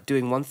apt at like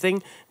doing one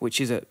thing,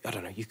 which is I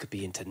don't know, you could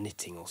be into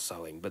knitting or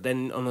sewing, but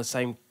then on the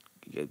same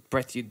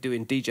breath you're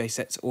doing DJ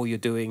sets or you're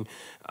doing,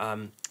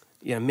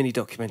 mini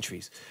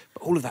documentaries.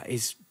 But all of that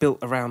is built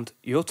around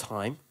your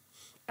time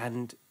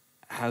and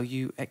how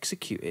you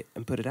execute it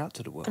and put it out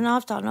to the world. And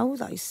I've done all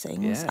those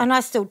things, and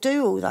I still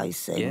do all those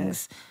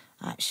things,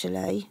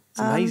 actually. It's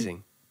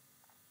amazing.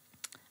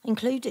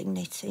 Including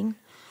knitting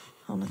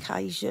on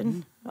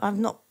occasion. I've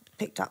not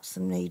picked up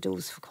some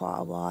needles for quite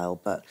a while,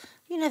 but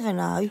you never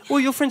know.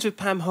 Well, you're friends with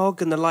Pam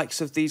Hogg and the likes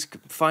of these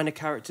finer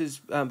characters.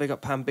 Big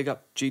up Pam, big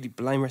up Judy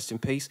Blame, rest in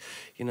peace.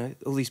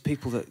 All these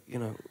people that,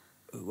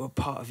 were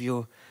part of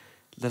the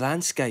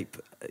landscape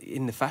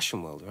in the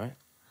fashion world, right?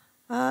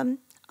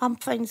 I'm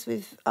friends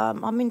with,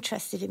 I'm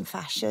interested in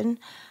fashion,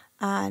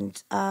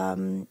 and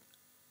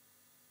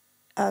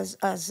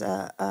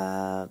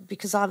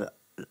because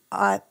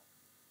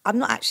I'm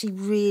not actually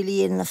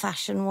really in the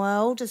fashion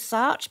world as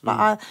such,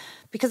 but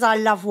because I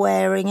love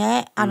wearing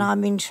it and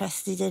I'm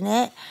interested in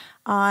it,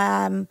 I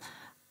am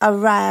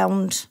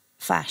around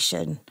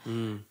fashion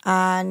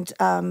and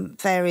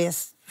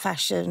various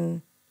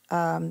fashion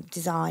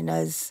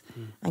designers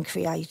and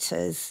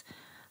creators.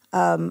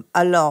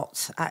 A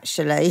lot,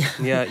 actually.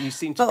 Yeah, you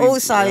seem to but be... But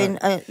also,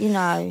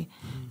 and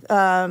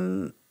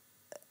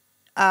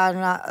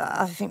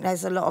I think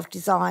there's a lot of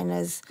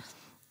designers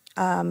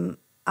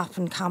up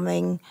and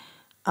coming,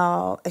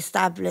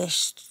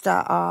 established,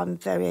 that I'm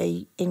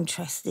very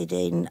interested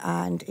in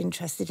and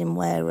interested in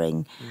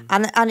wearing.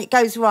 And it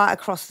goes right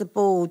across the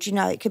board.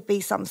 It could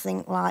be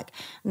something like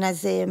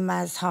Nazir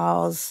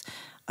Mazhar's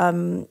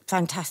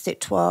Fantastic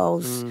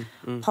Twirls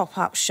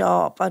pop-up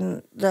shop,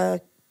 and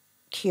the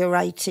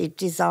curated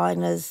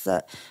designers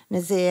that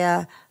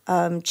Nazir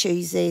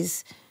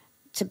chooses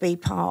to be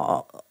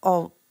part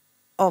of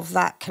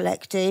that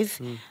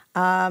collective.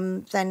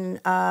 Then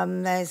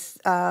there's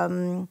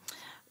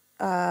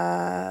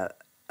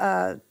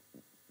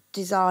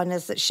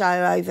designers that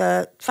show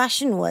over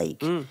Fashion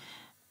Week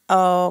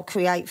or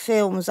create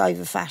films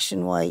over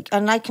Fashion Week,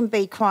 and they can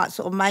be quite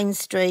sort of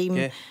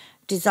mainstream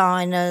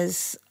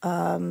designers,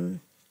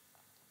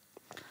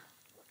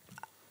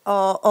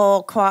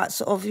 or quite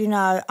sort of,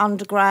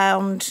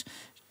 underground,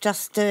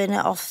 just doing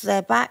it off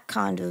their back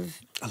kind of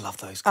I love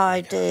those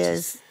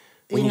ideas.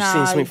 When you've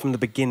seen something from the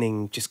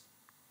beginning just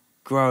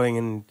growing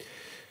and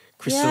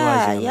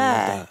crystallising.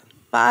 Yeah.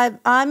 But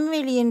I'm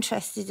really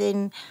interested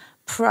in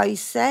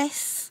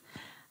process,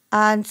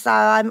 and so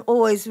I'm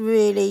always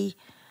really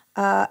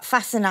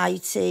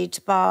fascinated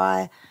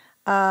by,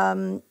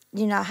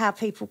 how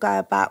people go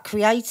about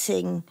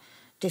creating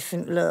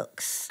different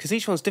looks. Because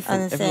each one's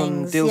different. Everyone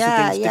things. deals with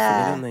things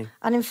differently, don't they?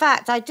 And in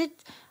fact, I did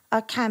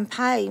a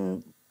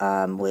campaign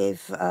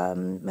with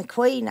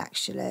McQueen,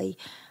 actually,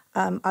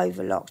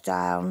 over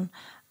lockdown.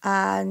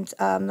 And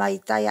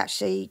they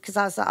actually, because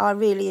I was like, I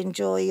really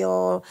enjoy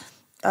your,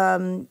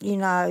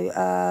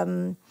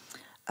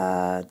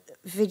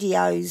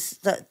 videos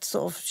that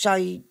sort of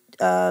show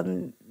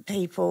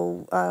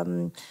people,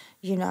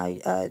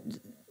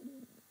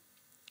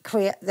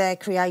 their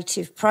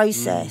creative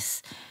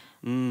process.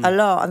 a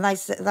lot, and they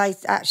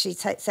actually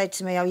said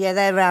to me, "Oh yeah,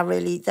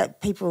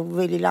 that people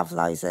really love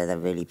those. They're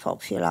really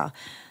popular."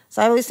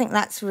 So I always think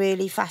that's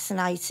really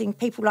fascinating.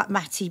 People like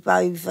Matty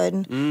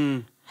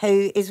Boven,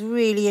 who is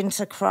really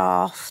into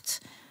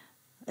craft,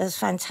 is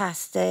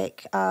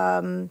fantastic.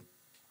 I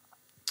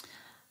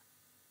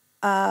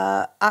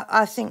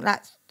think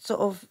that sort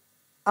of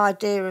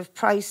idea of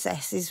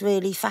process is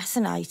really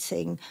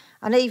fascinating.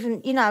 And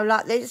even,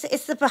 like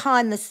it's the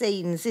behind the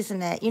scenes,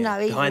 isn't it?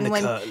 Even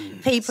when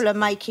people are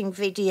making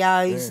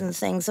videos and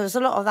things, there's a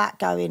lot of that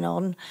going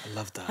on. I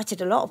love that. I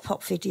did a lot of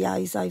pop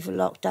videos over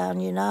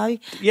lockdown,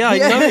 Yeah, I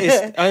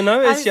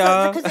noticed,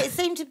 yeah. Because it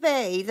seemed to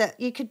be that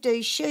you could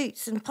do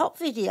shoots and pop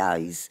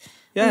videos.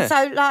 Yeah. And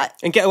so,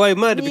 and get away with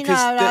murder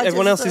because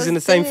everyone else is in the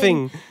same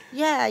thing.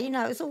 Yeah,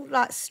 it's all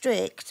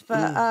strict,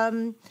 but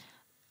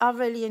I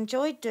really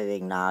enjoyed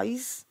doing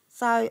those.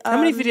 So, how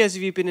many videos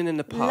have you been in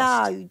the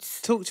past? Loads.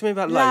 Talk to me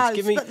about loads.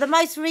 Give me... But the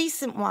most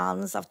recent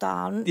ones I've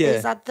done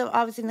is I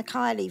was in the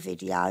Kylie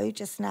video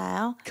just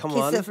now. Come Kiss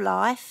on. of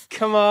Life.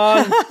 Come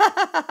on.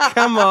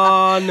 Come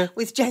on.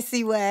 With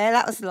Jessie Ware.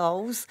 That was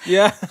lols.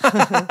 Yeah.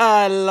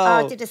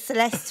 I did a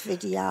Celeste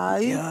video.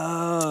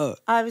 Yeah.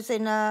 I was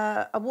in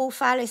a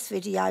Wolf Alice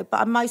video,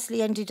 but I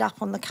mostly ended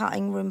up on the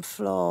cutting room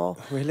floor.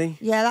 Really?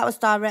 Yeah, that was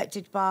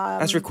directed by...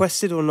 As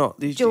requested or not?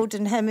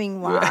 Jordan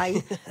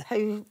Hemingway,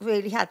 who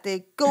really had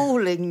the galling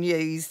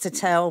news to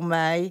tell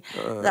me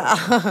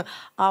that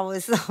I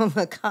was on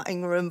the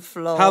cutting room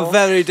floor. How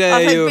very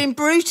dare you? I've been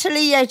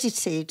brutally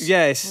edited.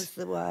 Yes. Was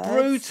the word.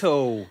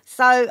 Brutal.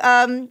 So,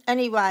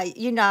 anyway,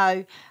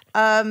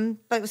 but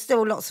it was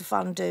still lots of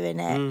fun doing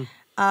it.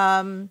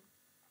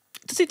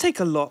 Does it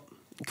take a lot?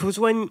 Because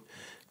when,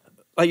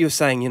 like you were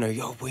saying,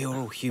 we're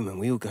all human.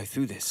 We all go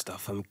through this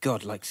stuff. And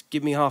God,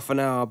 give me half an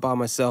hour by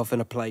myself in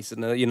a place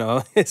and,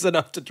 it's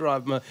enough to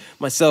drive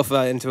myself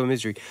out into a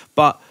misery.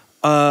 But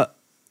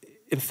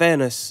in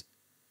fairness,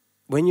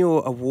 when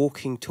you're a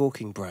walking,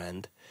 talking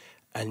brand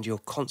and you're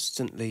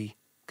constantly,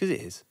 because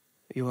it is,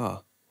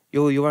 you're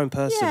your own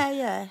person.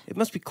 Yeah. It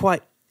must be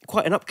quite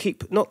an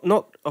upkeep, not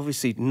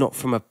obviously not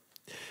from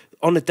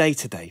on a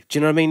day-to-day. Do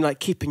you know what I mean?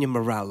 Like keeping your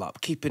morale up,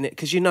 keeping it,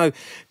 because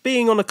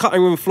being on a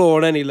cutting room floor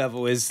on any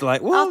level is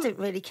like, what? I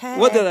didn't really care.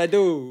 What did I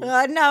do? No,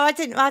 I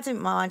didn't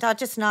mind. I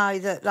just know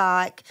that,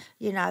 that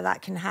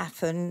can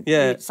happen.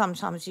 Yeah.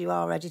 Sometimes you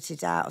are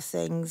edited out of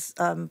things,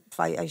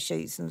 photo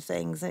shoots and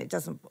things, and it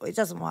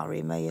doesn't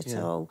worry me at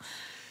all,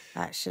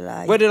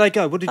 actually. Where did I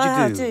go? What did you do?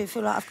 I do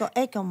feel like I've got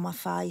egg on my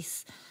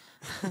face.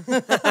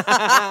 Well,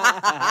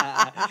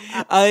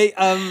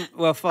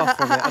 far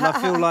from it, and I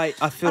feel like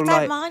I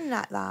don't mind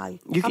that though.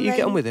 You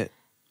get on with it.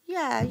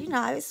 Yeah,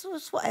 it's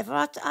whatever.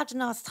 I had a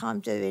nice time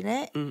doing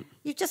it.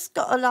 You've just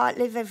got to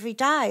live every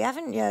day,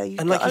 haven't you?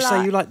 And like you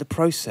say, you like the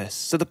process.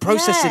 So the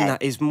process in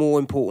that is more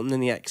important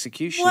than the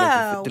execution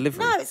of the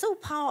delivery. No, it's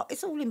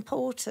all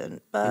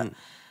important, but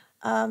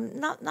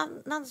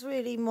none's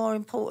really more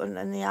important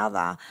than the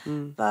other.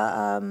 But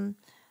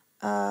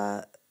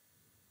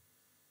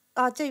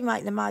I do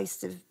make the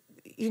most of,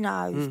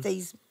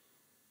 these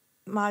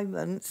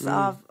moments that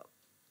I've,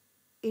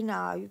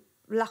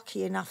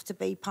 lucky enough to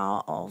be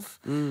part of.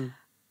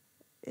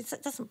 It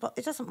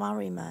doesn't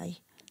worry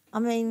me. I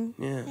mean,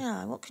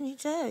 what can you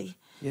do?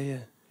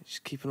 Yeah.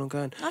 Just keeping on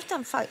going. I've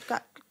done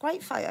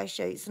great photo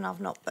shoots, and I've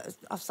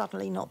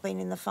suddenly not been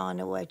in the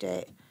final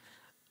edit.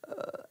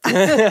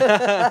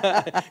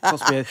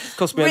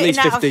 cost me at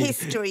least 50. Out of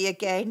history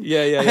again.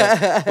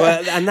 Yeah.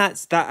 Well, and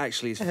that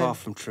actually is far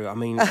from true. I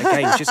mean,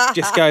 again,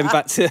 just going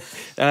back to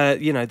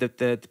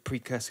the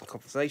precursor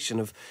conversation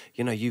of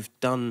you've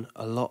done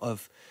a lot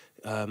of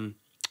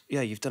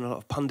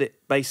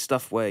pundit based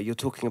stuff where you're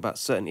talking about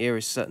certain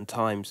eras, certain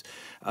times,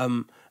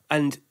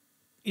 and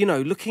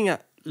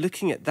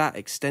looking at that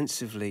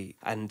extensively,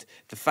 and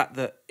the fact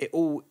that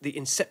the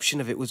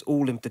inception of it was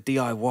all in the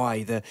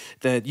DIY,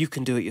 the you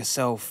can do it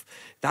yourself,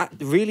 that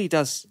really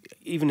does,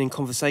 even in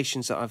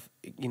conversations that I've,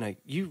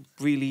 you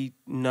really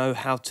know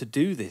how to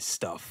do this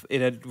stuff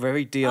in a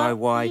very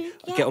DIY,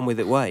 get on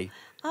with it way.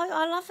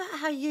 I love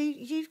how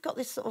you've got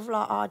this sort of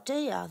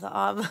idea that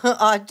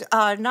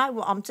I know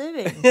what I'm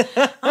doing.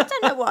 I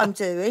don't know what I'm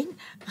doing.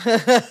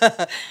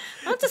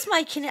 I'm just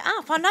making it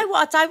up. I know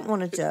what I don't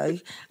want to do.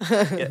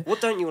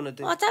 What don't you want to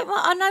do? I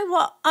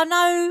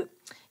know.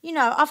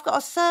 I've got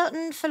a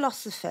certain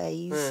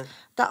philosophies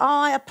that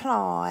I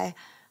apply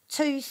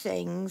to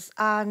things,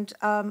 and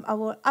I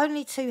will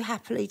only too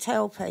happily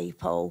tell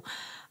people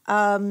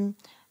that.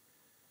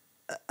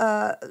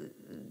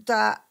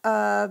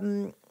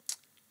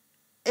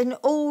 In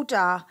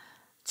order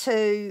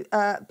to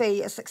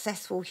be a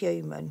successful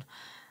human,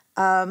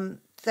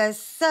 there's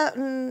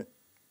certain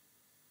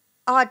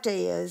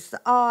ideas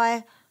that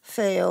I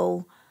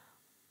feel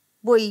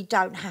we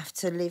don't have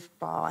to live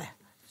by,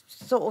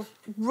 sort of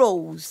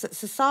rules that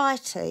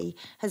society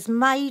has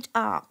made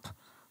up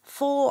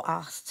for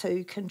us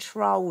to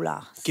control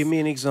us. Give me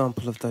an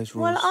example of those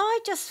rules. Well, I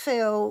just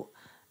feel,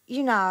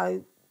 when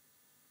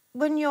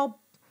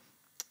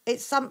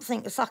it's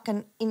like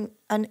an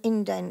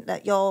indent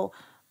that you're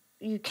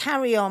you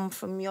carry on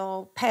from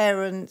your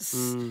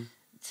parents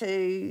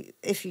to,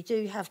 if you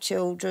do have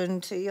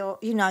children, to your,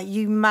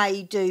 you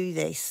may do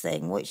this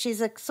thing, which is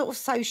a sort of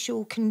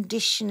social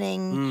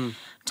conditioning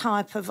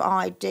type of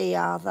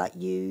idea that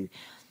you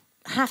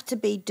have to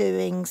be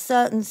doing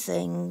certain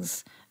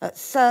things at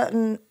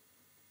certain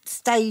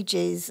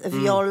stages of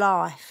your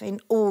life in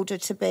order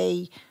to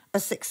be a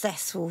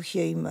successful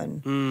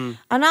human.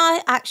 And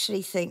I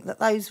actually think that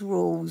those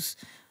rules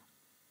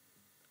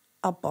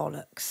are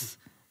bollocks.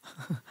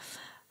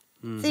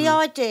 The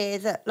idea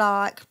that,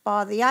 like,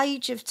 by the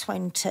age of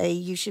 20,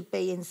 you should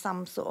be in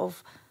some sort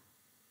of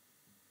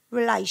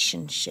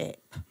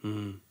relationship,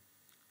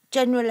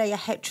 generally a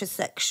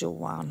heterosexual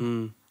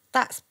one,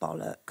 that's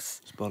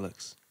bollocks. It's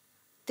bollocks.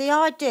 The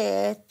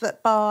idea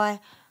that by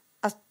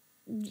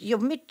your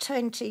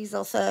mid-20s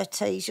or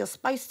 30s, you're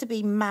supposed to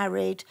be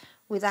married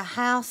with a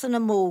house and a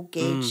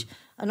mortgage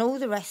and all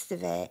the rest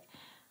of it,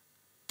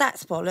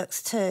 that's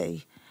bollocks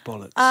too.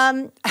 Bollocks.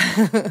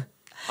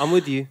 I'm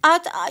with you.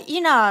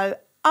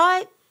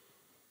 I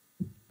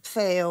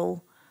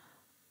feel,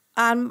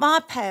 and my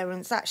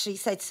parents actually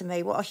said to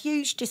me what a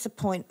huge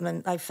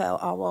disappointment they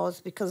felt I was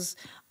because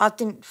I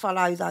didn't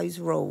follow those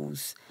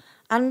rules.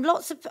 And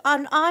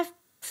I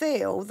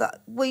feel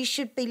that we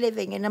should be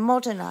living in a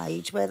modern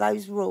age where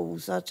those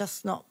rules are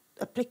just not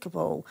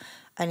applicable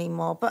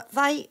anymore. But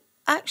they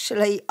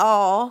actually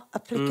are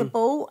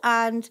applicable,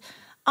 and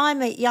I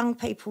meet young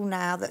people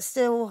now that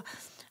still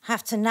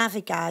have to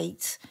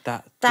navigate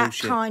that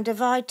kind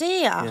of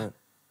idea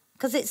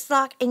because it's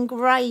like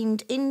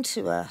ingrained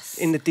into us.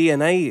 In the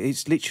DNA,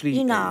 it's literally,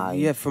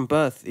 from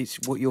birth, it's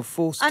what you're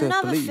forced to believe.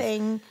 Another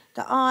thing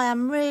that I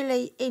am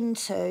really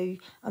into,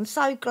 I'm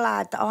so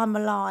glad that I'm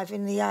alive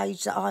in the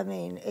age that I'm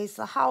in, is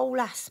the whole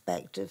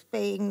aspect of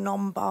being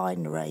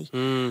non-binary.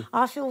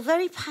 I feel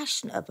very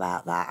passionate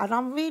about that, and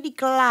I'm really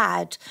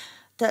glad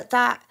that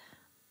that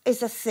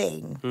is a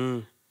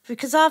thing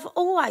because I've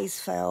always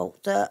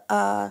felt that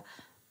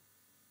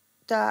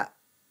that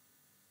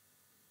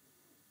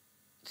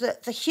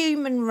the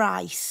human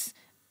race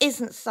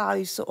isn't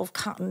so sort of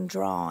cut and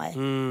dry.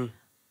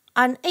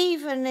 And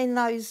even in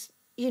those,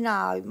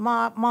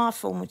 my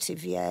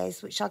formative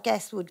years, which I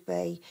guess would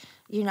be,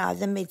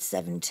 the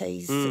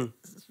mid-70s,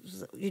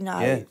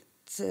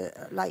 to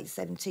late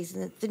 70s,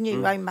 and the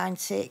new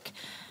romantic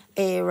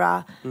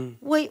era,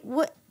 we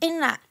in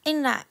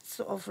that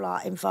sort of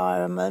like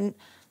environment,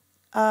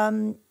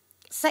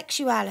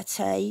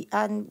 sexuality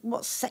and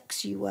what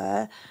sex you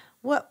were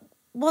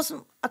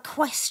wasn't a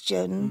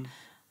question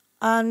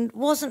and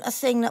wasn't a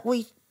thing that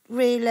we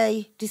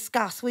really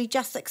discussed. We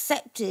just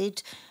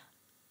accepted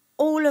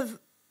all of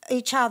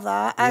each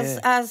other as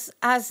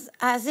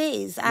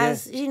is.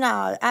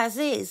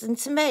 And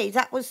to me,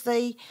 that was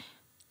the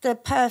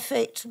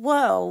perfect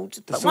world.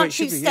 But once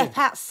you step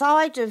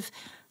outside of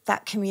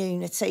that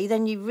community,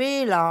 then you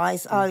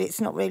realise, it's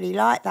not really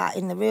like that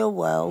in the real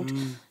world.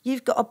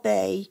 You've got to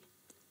be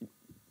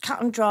cut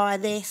and dry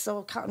this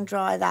or cut and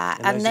dry that,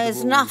 and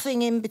there's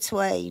nothing in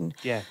between.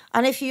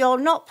 And if you're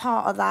not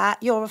part of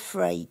that, you're a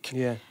freak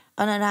and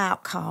an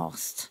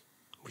outcast.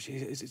 Which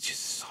is just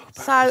so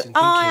backwards in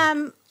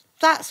thinking.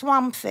 That's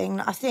one thing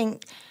that I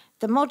think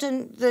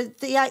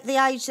the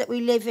age that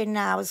we live in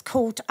now has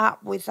caught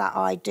up with that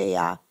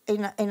idea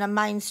in a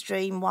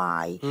mainstream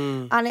way,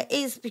 and it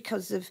is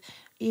because of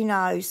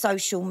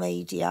social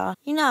media.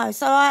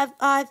 So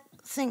I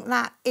think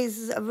that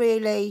is a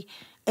really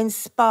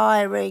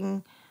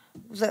inspiring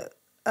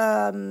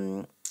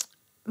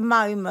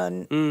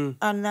moment,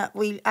 and that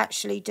we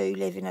actually do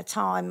live in a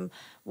time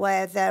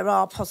where there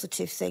are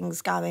positive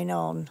things going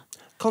on.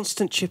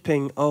 Constant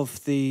chipping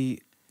of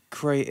the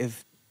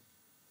creative.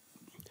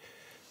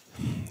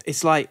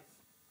 It's like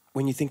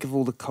when you think of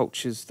all the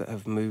cultures that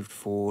have moved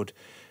forward,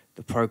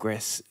 the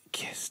progress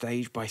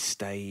stage by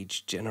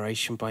stage,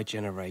 generation by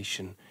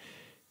generation.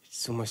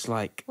 It's almost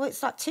like... Well,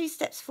 it's like 2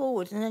 steps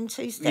forward and then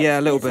 2 steps... Yeah,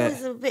 a little bit.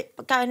 It's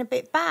going a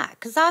bit back,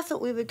 because I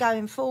thought we were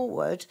going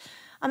forward.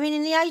 I mean,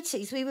 in the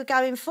 80s, we were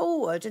going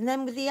forward, and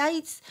then with the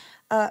AIDS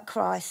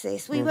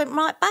crisis, we went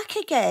right back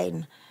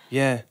again.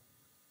 Yeah.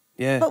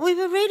 But we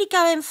were really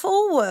going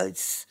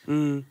forwards.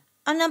 And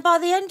then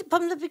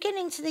from the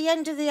beginning to the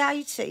end of the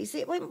 80s,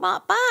 it went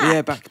right back.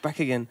 Yeah, back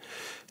again.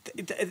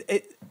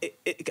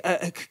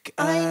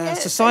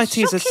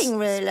 Society it's shocking,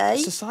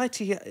 really.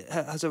 Society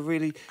has a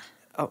really...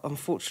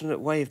 unfortunate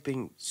way of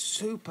being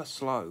super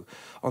slow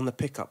on the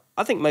pickup.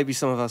 I think maybe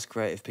some of us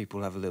creative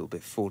people have a little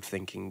bit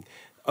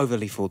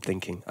overly forward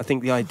thinking. I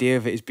think the idea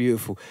of it is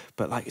beautiful,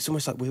 but like it's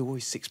almost like we're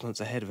always 6 months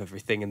ahead of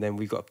everything, and then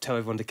we've got to tell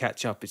everyone to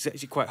catch up. It's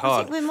actually quite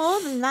hard. I think we're more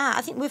than that.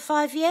 I think we're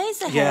 5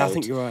 years ahead. Yeah, I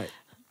think you're right.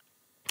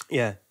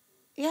 Yeah.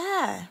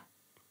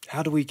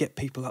 How do we get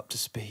people up to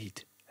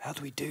speed? How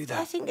do we do that?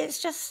 I think it's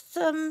just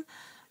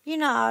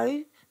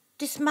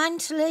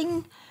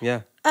dismantling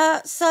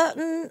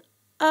certain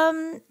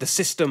the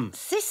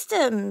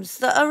systems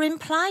that are in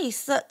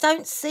place that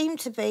don't seem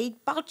to be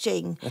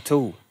budging at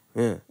all.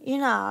 Yeah.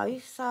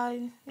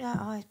 So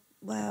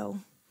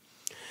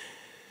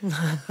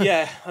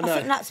Yeah, I know. I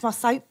think that's my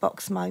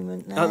soapbox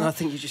moment now. And I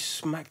think you just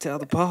smacked it out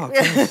of the park.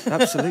 Yes,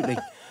 absolutely.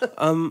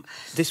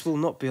 This will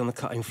not be on the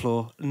cutting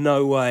floor.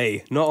 No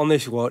way. Not on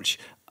this watch.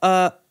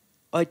 I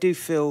do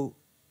feel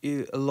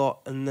you a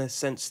lot in the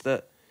sense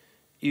that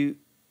you...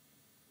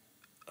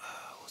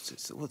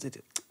 what did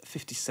it?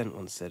 50 Cent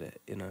once said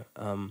it, you know.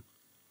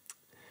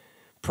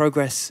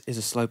 Progress is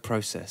a slow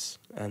process.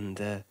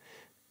 And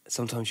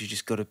sometimes you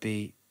just got to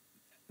be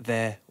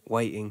there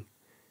waiting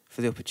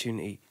for the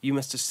opportunity. You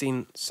must have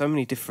seen so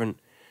many different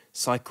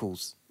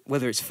cycles,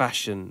 whether it's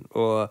fashion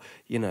or,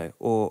 you know,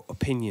 or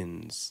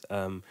opinions.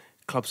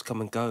 Clubs come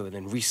and go, and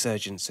then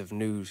resurgence of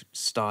new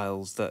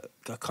styles that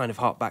kind of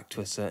hark back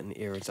to a certain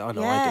era. So I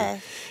know I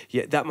do.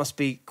 Yeah, that must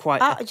be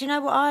quite... do you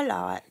know what I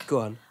like?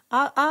 Go on.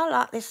 I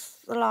like this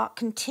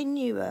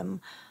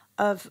continuum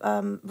of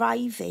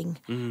raving.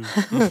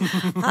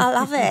 I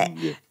love it.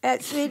 Yeah.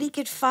 It's really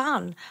good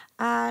fun,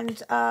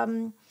 and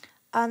I'm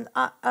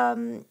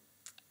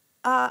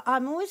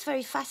always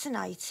very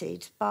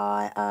fascinated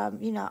by,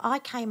 you know, I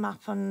came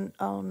up on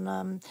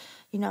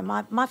you know,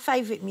 my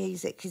favourite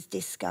music is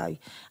disco,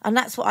 and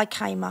that's what I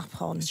came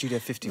up on. Studio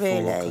 54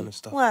 really. Kind of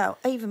stuff. Well,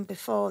 even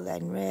before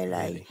then,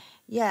 really.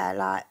 Yeah,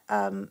 like,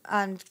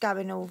 and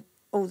going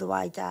all the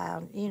way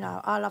down. You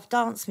know, I love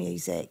dance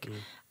music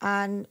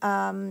and,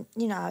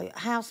 you know,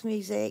 house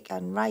music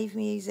and rave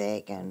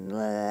music and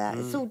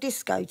it's all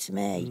disco to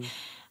me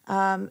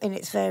in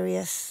its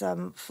various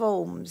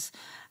forms.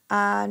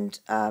 And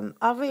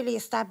I really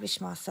established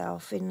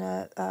myself in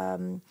the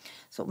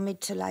sort of mid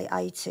to late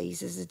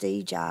 80s as a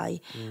DJ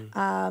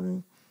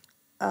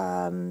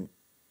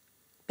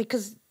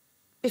because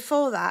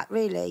before that,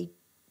 really,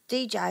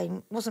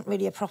 DJing wasn't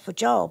really a proper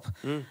job.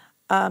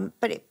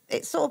 But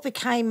it sort of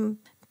became,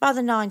 by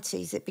the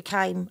 90s, it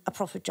became a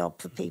proper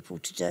job for people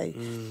to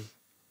do.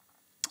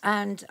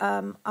 And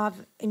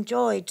I've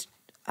enjoyed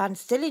and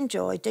still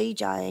enjoy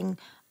DJing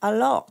a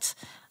lot,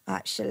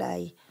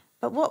 actually.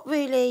 But what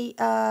really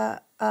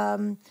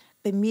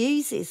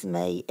bemuses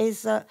me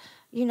is that,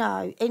 you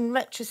know, in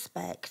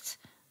retrospect,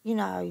 you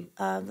know,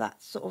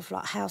 that sort of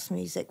like house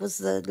music was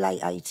the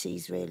late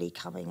 80s really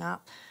coming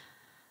up.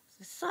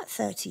 It's like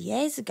 30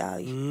 years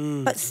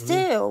ago. But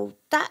still,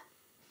 that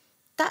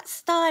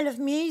style of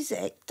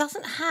music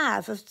doesn't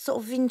have a sort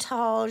of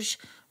vintage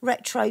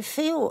retro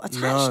feel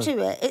attached to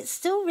it. It's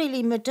still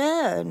really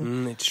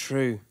modern. It's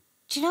true.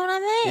 Do you know what I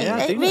mean?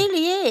 Yeah, it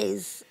really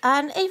is.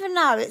 And even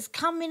though it's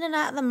come in and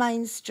out of the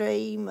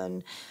mainstream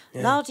and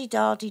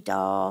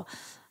la-di-da-di-da,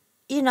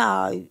 you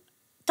know,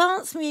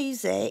 dance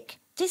music,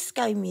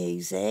 disco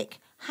music,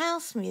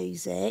 house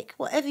music,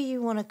 whatever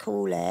you want to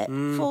call it,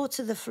 four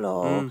to the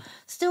floor,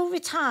 still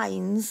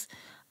retains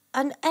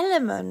an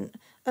element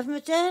of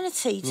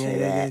modernity to it.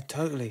 Yeah,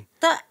 totally.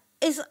 That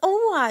is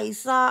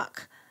always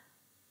like,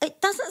 it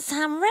doesn't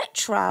sound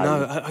retro.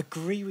 No, I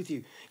agree with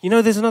you. You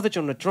know, there's another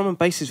genre. Drum and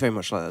bass is very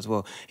much like that as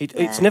well.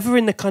 It's never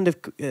in the kind of...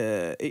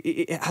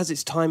 it has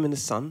its time in the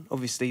sun.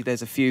 Obviously,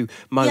 there's a few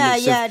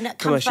moments of and it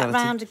comes back commerciality.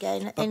 round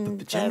again in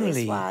but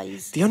generally, various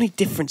ways. The only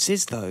difference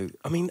is, though,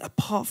 I mean,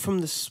 apart from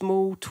the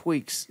small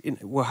tweaks,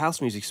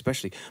 house music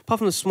especially, apart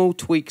from the small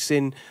tweaks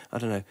in, I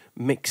don't know,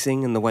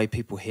 mixing and the way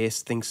people hear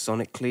things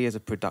sonically as a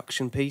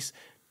production piece,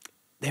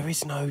 there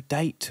is no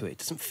date to it. It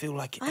doesn't feel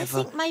like it ever...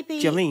 I think maybe... Do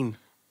you know what I mean?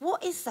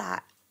 What is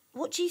that?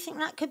 What do you think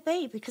that could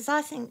be? Because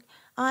I think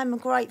I'm a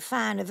great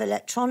fan of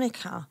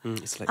electronica.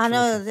 It's electronica. I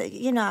know that,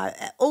 you know,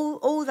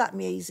 all that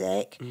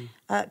music,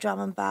 drum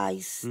and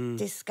bass,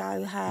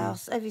 disco,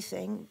 house,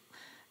 everything,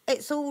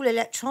 it's all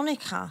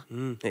electronica.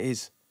 It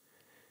is.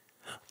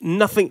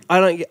 Nothing,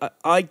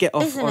 I get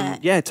off Isn't on...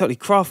 it? Yeah, totally.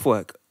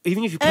 Kraftwerk.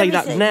 Even if you play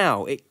Everything. that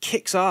now, it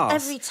kicks ass.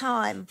 Every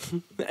time.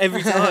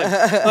 Every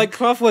time. Like,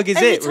 Kraftwerk is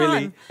Every it, time.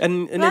 really.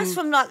 And That's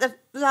then, from like the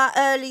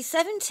early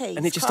 70s.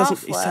 and it just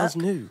doesn't... It sounds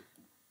new.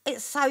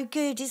 It's so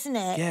good, isn't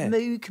it? Yeah.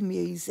 Moog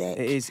music.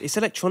 It is. It's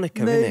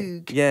electronica,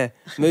 isn't Moog. it? Yeah.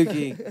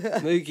 Moogie.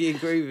 Moogie and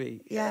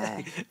groovy.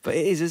 Yeah. But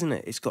it is, isn't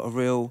it? It's got a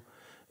real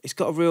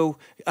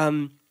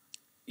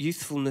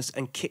youthfulness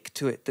and kick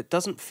to it that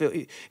doesn't feel...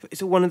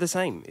 It's all one and the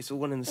same. It's all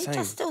one and the same. It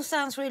just still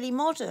sounds really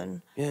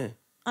modern. Yeah.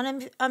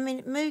 And I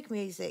mean, Moog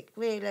music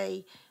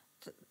really,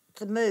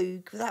 the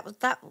Moog,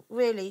 that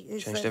really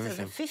is Changed the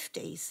everything.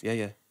 50s.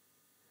 Yeah.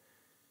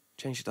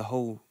 Changed the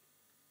whole...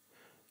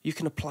 You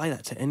can apply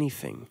that to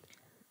anything,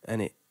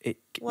 and it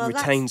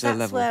retains a level.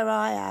 That's where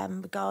I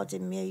am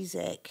regarding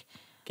music.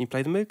 Can you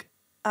play the Moog?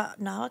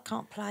 No, I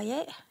can't play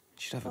it. You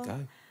should have a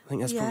go. I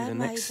think that's probably the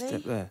next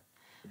step there.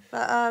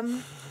 But I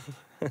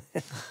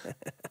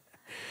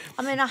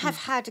mean, I have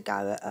had a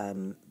go at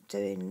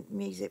doing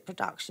music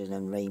production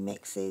and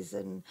remixes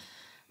and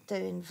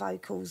doing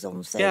vocals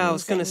on things. Yeah, I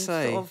was going to and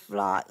say. sort of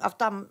like I've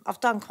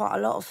done quite a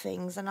lot of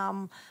things, and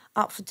I'm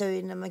up for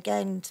doing them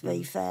again. To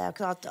be fair,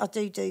 because I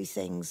do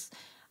things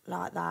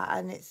like that,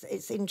 and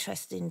it's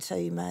interesting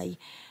to me.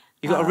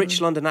 You've got a rich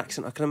London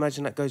accent. I can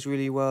imagine that goes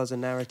really well as a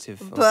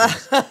narrative. Are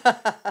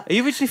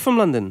you originally from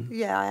London?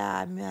 Yeah,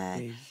 I am.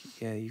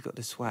 Yeah, you've got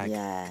the swag.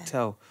 Yeah. I can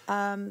tell.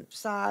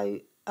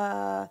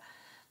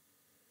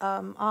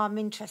 I'm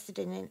interested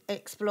in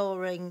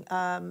exploring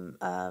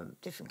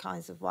different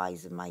kinds of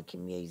ways of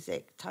making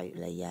music.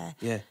 Totally, yeah.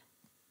 Yeah.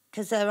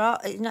 Because there are,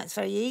 it's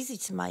very easy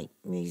to make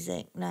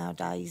music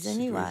nowadays.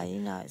 Anyway,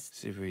 easy. it's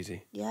Super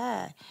easy.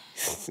 yeah,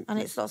 and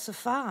it's lots of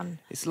fun.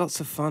 It's lots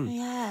of fun.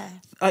 Yeah,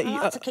 I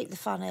like to keep the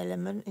fun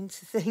element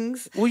into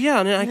things. Well, yeah,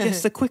 and I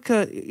guess the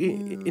quicker,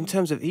 in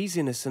terms of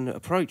easiness and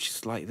approach,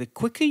 it's like the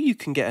quicker you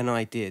can get an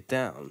idea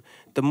down,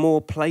 the more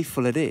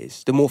playful it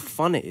is, the more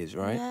fun it is,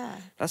 right? Yeah.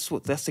 That's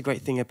the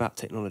great thing about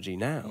technology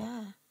now.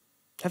 Yeah.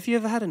 Have you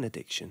ever had an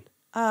addiction?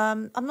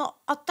 I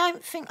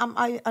don't think I'm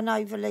an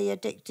overly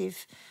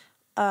addictive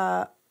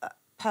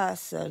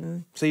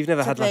person. So you've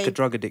never had like a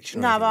drug addiction?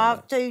 Or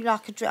No, anything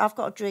like that? I've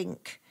got a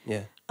drink.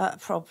 Yeah.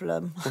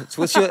 Problem.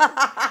 What's your?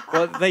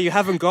 Well, that you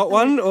haven't got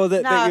one, or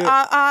that? No,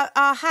 that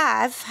I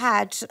have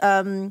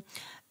had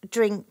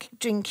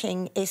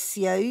drinking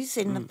issues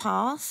in the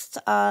past,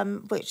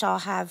 which I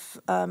have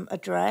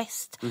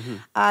addressed,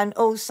 and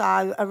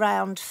also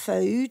around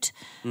food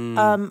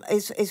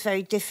is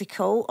very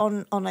difficult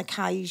on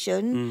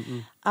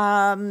occasion.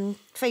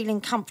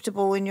 Feeling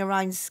comfortable in your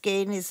own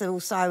skin is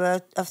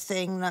also a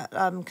thing that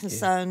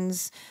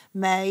concerns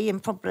me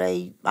and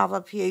probably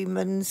other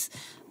humans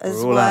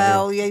as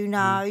well. You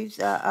know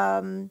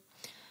that.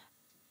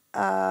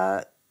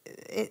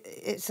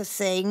 It's a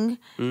thing,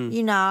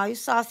 you know.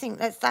 So I think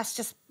that's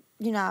just,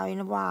 you know, in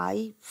a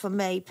way, for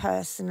me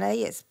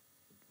personally, it's,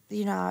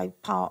 you know,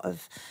 part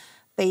of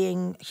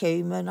being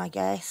human, I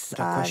guess.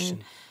 Without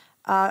question.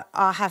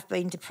 I have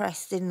been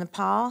depressed in the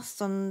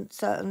past at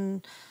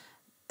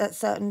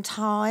certain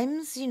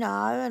times, you know,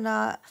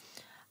 and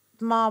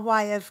my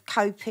way of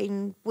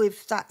coping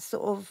with that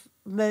sort of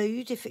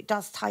mood, if it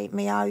does take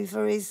me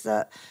over, is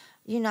that,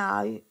 you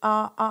know,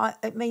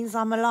 it means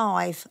I'm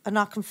alive and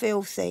I can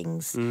feel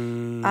things,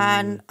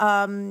 and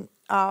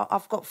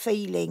I've got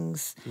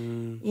feelings.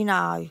 You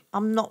know,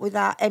 I'm not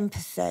without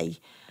empathy.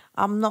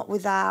 I'm not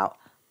without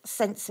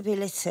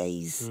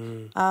sensibilities.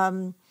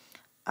 And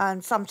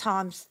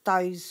sometimes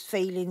those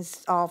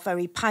feelings are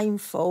very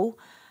painful.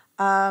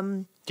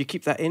 Do you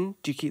keep that in?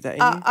 Do you keep that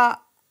in? I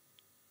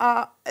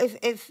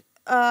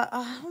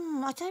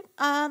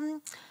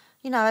don't.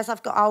 You know, as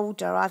I've got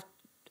older, I've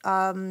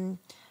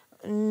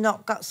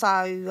not got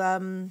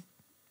so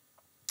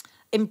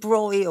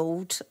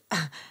embroiled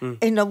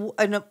in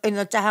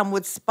a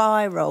downward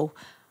spiral.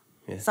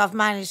 Yeah. So I've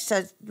managed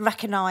to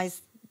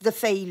recognise the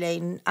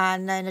feeling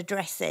and then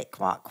address it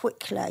quite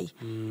quickly.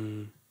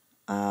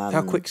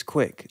 How quick's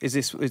quick? Is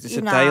this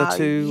a day or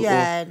two?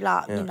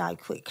 Yeah, or? You know,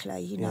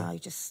 quickly. You know,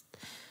 just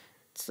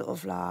sort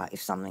of like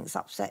if something's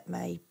upset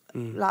me.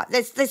 Like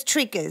there's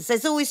triggers.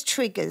 There's always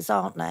triggers,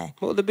 aren't there?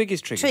 What are the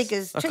biggest triggers?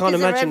 Triggers. I can't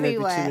imagine there'd be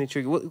too everywhere. many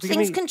triggers.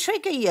 Things can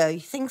trigger you.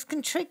 Things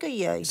can trigger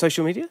you.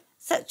 Social media?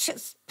 Such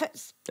as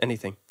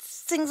Anything.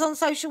 things on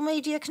social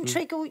media can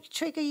trigger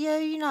you.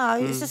 You know,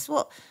 it's just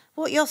what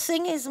your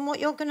thing is and what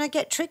you're going to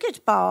get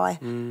triggered by,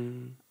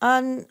 and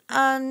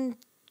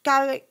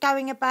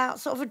going about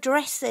sort of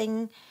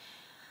addressing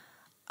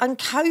and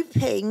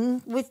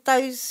coping with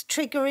those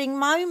triggering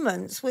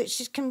moments,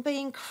 which can be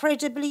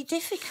incredibly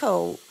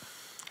difficult.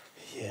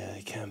 Yeah,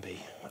 it can be.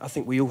 I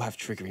think we all have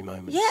triggery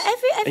moments. Yeah,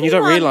 everyone, and you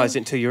don't realise it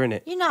until you're in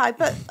it. You know,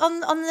 but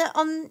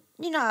on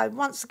you know,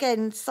 once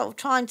again, sort of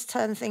trying to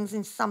turn things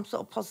into some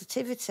sort of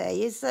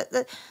positivity is that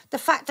the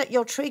fact that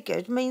you're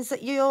triggered means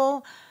that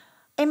you're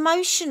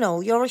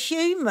emotional. You're a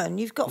human.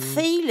 You've got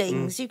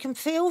feelings. You can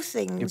feel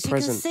things. You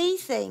can see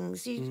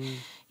things.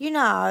 You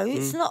know,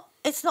 it's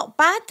not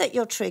bad that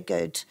you're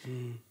triggered.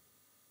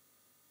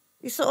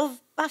 You sort of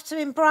have to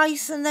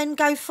embrace and then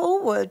go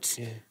forward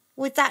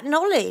with that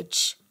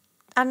knowledge.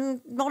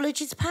 And knowledge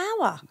is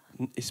power.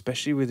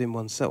 Especially within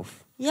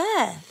oneself.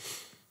 Yeah.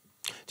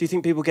 Do you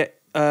think people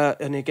get,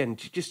 and again,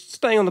 just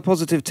staying on the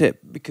positive tip,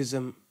 because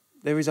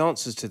there is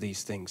answers to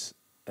these things,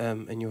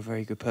 and you're a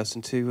very good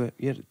person to,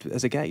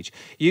 as a gauge.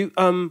 You,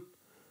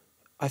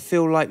 I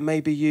feel like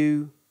maybe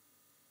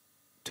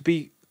to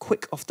be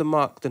quick off the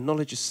mark, the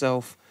knowledge of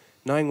self,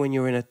 knowing when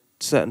you're in a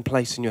certain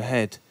place in your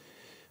head,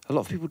 a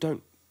lot of people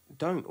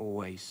don't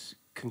always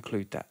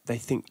conclude that. They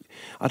think,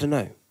 I don't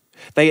know.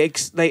 They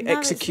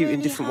execute really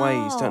in different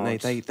ways, don't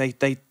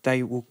they?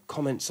 They will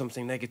comment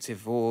something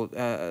negative or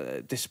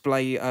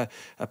display a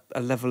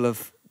level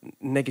of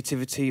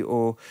negativity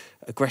or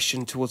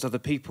aggression towards other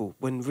people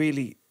when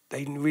really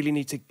they really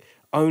need to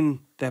own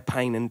their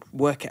pain and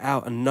work it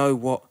out and know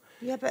what.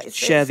 Yeah, but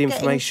share the getting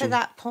information to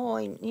that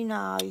point, you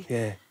know.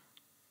 Yeah.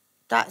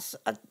 That's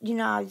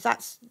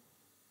that's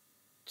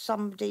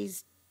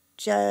somebody's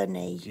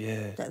journey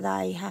that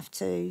they have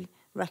to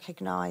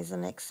recognise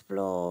and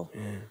explore.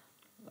 Yeah.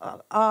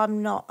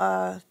 I'm not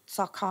a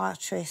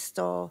psychiatrist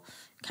or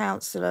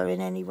counsellor in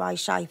any way,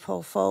 shape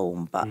or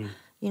form, but,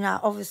 you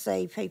know,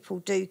 obviously people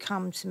do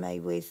come to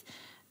me with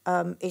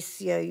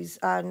issues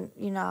and,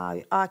 you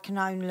know, I can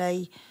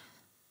only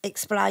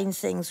explain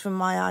things from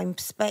my own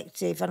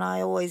perspective, and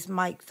I always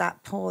make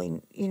that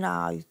point, you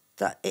know,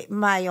 that it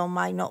may or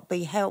may not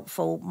be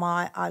helpful,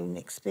 my own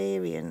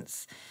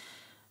experience.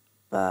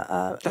 But,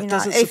 That you know,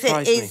 doesn't if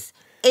surprise it me. is...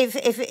 if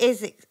it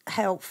is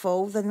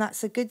helpful, then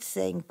that's a good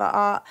thing. But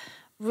I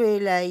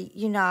really,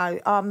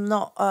 I'm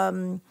not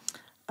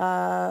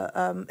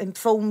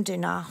informed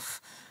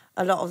enough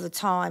a lot of the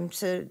time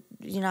to,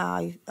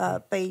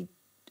 be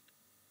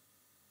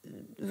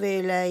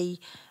really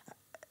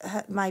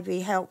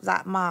maybe help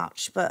that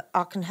much. But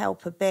I can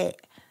help a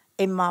bit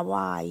in my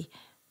way.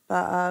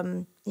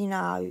 But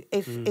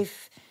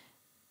if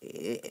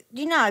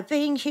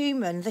being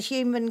human, the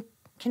human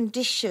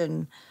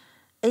condition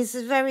is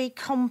a very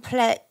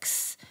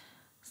complex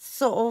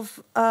sort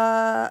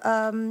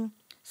of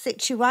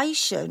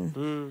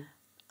situation.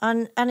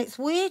 And it's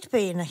weird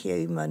being a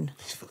human.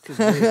 It's fucking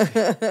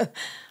weird.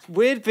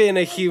 Weird being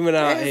a human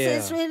out here.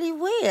 It's really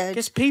weird. It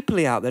gets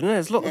peoply out there, isn't it?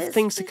 There's a lot of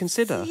things to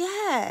consider.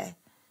 Yeah.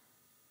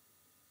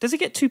 Does it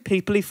get too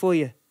peoply for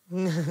you?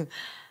 Do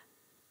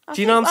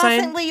you know what I'm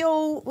saying?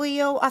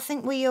 I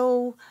think we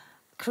all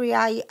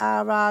create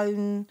our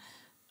own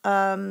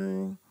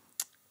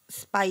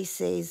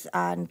spaces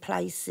and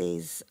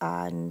places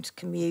and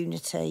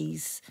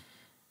communities.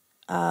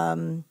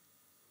 Do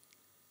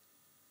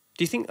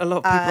you think a lot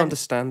of people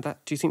understand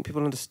that? Do you think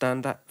people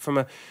understand that from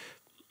a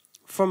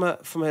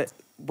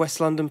West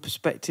London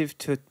perspective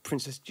to a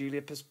Princess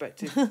Julia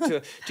perspective?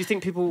 Do you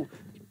think people?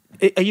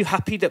 Are you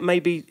happy that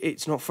maybe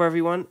it's not for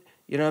everyone?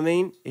 You know what I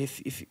mean?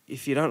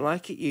 If you don't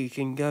like it, you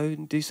can go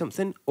and do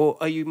something, or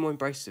are you more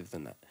embracive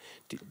than that?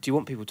 Do you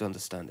want people to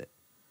understand it?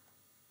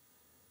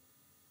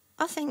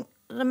 I think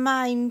the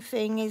main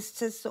thing is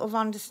to sort of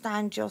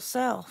understand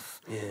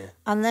yourself,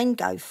 and then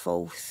go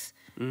forth,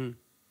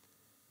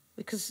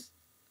 because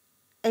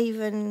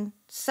even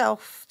the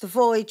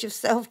voyage of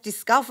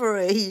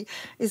self-discovery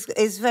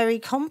is very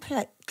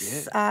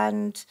complex,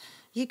 and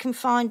you can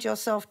find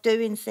yourself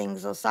doing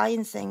things or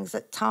saying things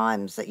at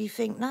times that you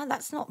think, no,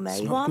 that's not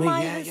me. Why am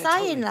I even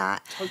saying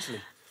that? Totally.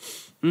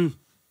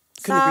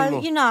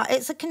 So,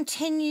 it's a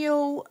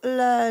continual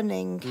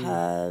learning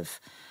curve.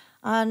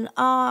 And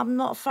I'm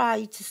not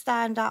afraid to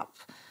stand up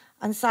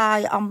and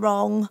say I'm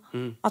wrong.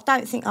 I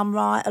don't think I'm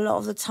right a lot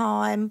of the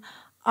time.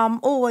 I'm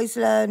always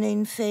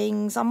learning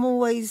things. I'm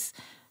always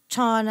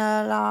trying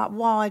to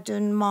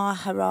widen my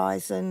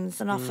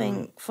horizons. And I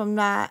think from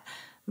that,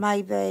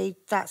 maybe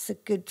that's a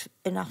good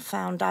enough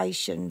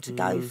foundation to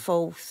go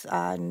forth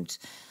and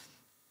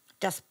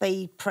just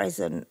be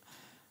present.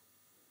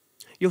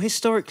 You're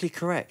historically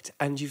correct,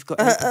 and you've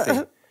got empathy. Do you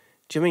know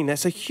what I mean?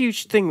 That's a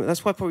huge thing.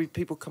 That's why probably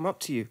people come up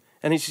to you,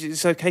 and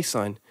it's okay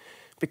sign,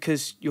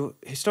 because you're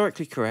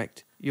historically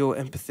correct. Your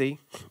empathy,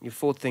 your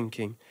forward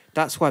thinking.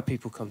 That's why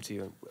people come to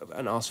you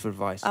and ask for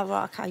advice. Oh,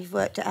 right, okay, you've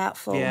worked it out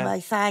for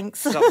me.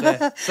 Thanks. It's up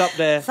there. It's up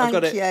there. Thank I've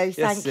got it. you. Yes,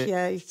 Thank you.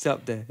 It's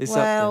up there. It's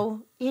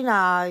up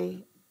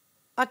there.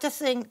 I just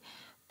think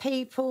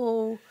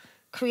people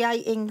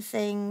creating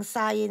things,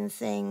 saying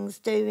things,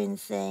 doing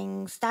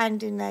things,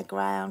 standing their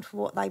ground for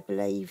what they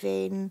believe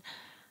in,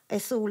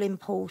 it's all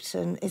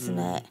important, isn't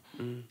it?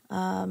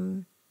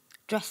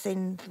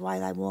 Dressing the way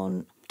they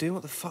want. Do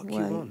what the fuck you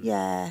want.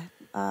 Yeah.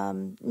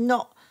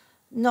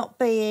 Not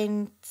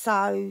being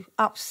so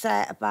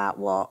upset about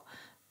what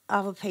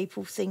other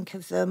people think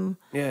of them.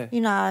 Yeah.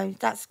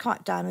 That's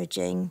quite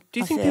damaging. Do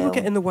you think people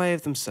get in the way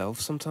of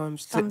themselves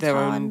sometimes? Their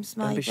own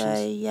ambitions?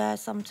 Maybe, yeah,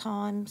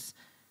 sometimes.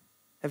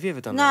 Have you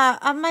ever done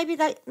that? No, maybe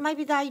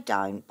they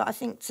don't, but I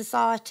think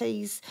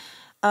society's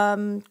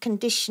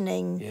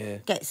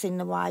conditioning gets in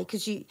the way,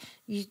 because you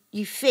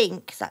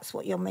think that's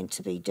what you're meant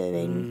to be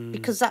doing,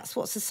 because that's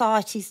what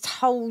society's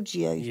told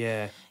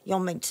you you're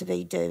meant to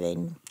be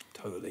doing.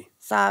 Totally.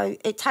 So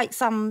it takes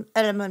some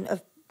element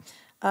of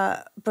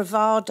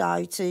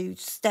bravado to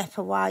step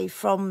away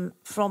from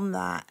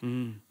that,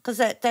 because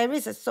there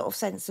is a sort of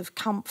sense of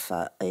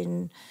comfort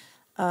in,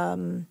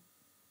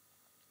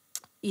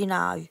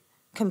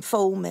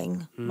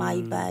 conforming,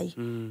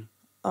 maybe,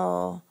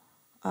 or.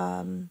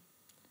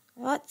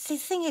 Well, the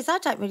thing is, I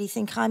don't really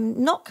think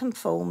I'm not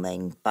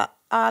conforming, but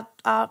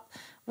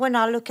when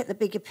I look at the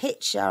bigger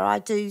picture, I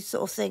do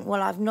sort of think,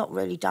 well, I've not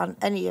really done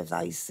any of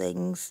those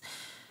things.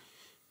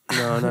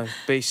 No,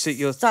 but you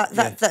see,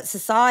 that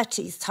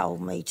society's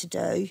told me to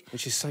do,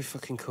 which is so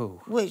fucking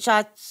cool. Which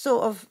I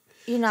sort of,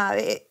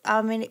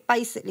 it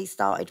basically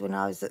started when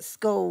I was at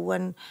school,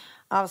 when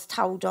I was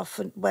told off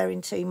for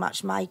wearing too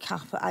much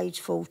makeup at age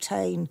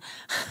 14.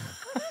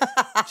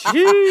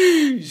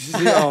 Jeez!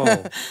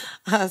 Oh.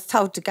 I was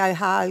told to go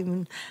home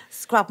and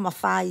scrub my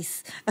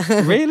face.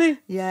 Really?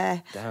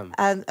 Yeah. Damn.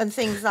 And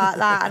things like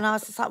that. And I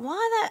was just like, why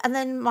that? And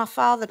then my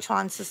father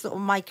trying to sort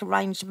of make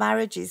arranged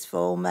marriages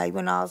for me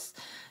when I was,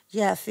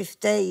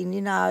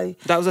 15,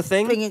 That was a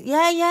thing?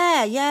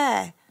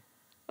 Yeah.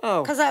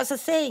 Oh. Because that was a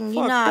thing,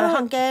 that.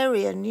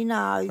 Hungarian,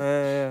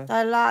 Yeah.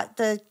 They like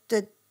the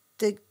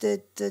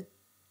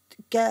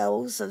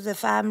girls of the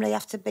family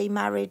have to be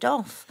married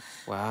off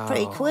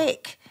pretty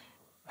quick.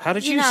 How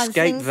did you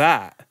escape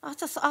that? I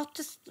just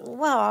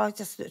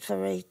looked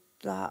very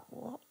like,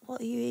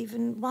 what are you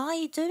even? Why are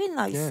you doing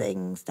those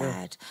things,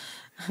 Dad?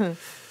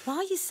 Why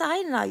are you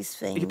saying those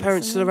things? Are your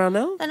parents still around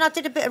now? And I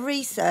did a bit of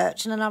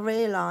research, and then I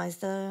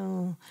realised,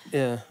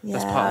 Yeah,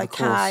 that's part of the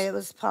course. it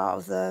was part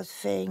of the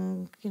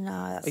thing, you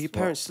know. Are your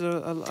parents still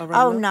around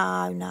Oh,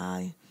 now?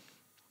 no.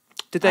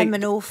 Did they? I'm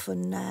an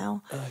orphan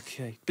now.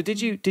 Okay, but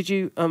did you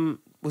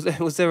was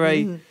there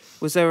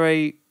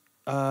a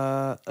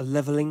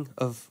leveling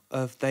of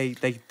they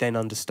then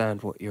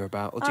understand what you're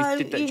about, or do you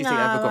think it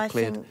ever got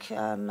cleared?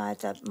 I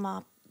think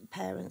my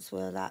parents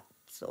were that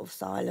sort of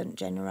silent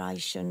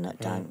generation that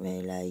don't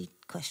really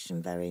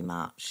question very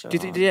much.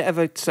 Did it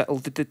ever settle?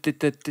 Did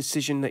the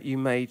decision that you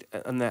made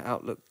and their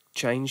outlook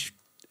change?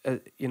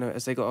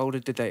 As they got older,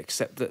 did they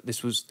accept that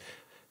this was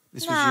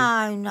you?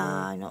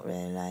 No, not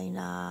really.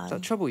 No. Does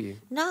that trouble you?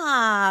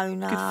 No.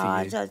 Good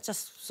for you. I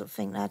just sort of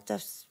think that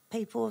there's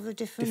people of a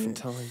different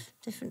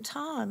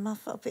time. I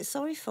felt a bit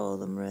sorry for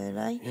them,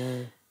 really.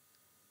 Yeah,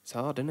 it's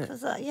hard, isn't it?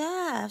 Because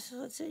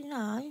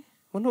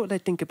Wonder what they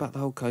think about the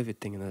whole COVID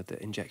thing and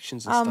the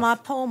injections and stuff. Oh, my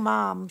poor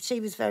mum.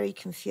 She was very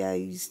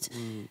confused.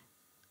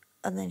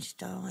 And then she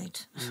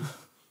died.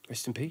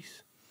 Rest in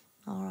peace.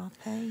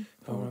 R.I.P.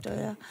 Poor R.I.P.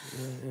 dear.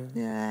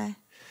 Yeah.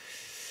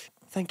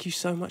 Thank you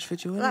so much for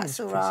joining That's us,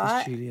 all Princess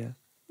right. Julia.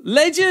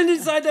 Legend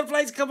inside the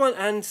place, come on.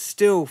 And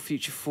still,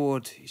 future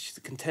forward. She's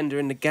the contender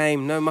in the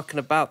game. No mucking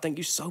about. Thank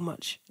you so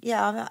much.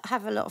 Yeah, I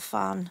have a lot of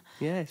fun.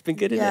 Yeah, it's been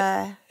good, isn't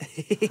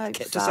it? Hope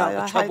Kept so. us out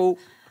of trouble.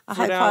 I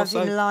hope I've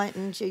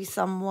enlightened you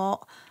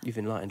somewhat. You've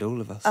enlightened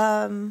all of us.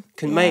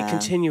 May it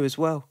continue as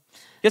well.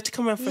 You have to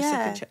come around for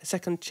a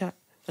second chat,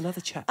 another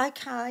chat.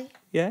 Okay.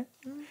 Yeah?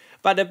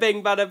 Bada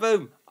bing, bada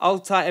boom.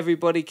 Hold tight,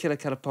 everybody. Killer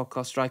Keller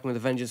podcast, striking with a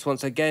vengeance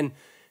once again.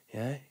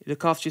 Yeah,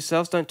 look after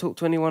yourselves. Don't talk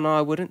to anyone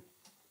I wouldn't.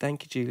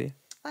 Thank you, Julia.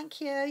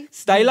 Thank you.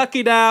 Stay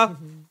lucky now.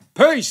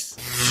 Peace.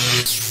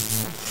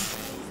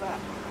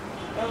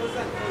 What was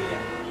that for you?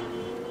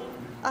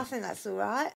 I think that's all right.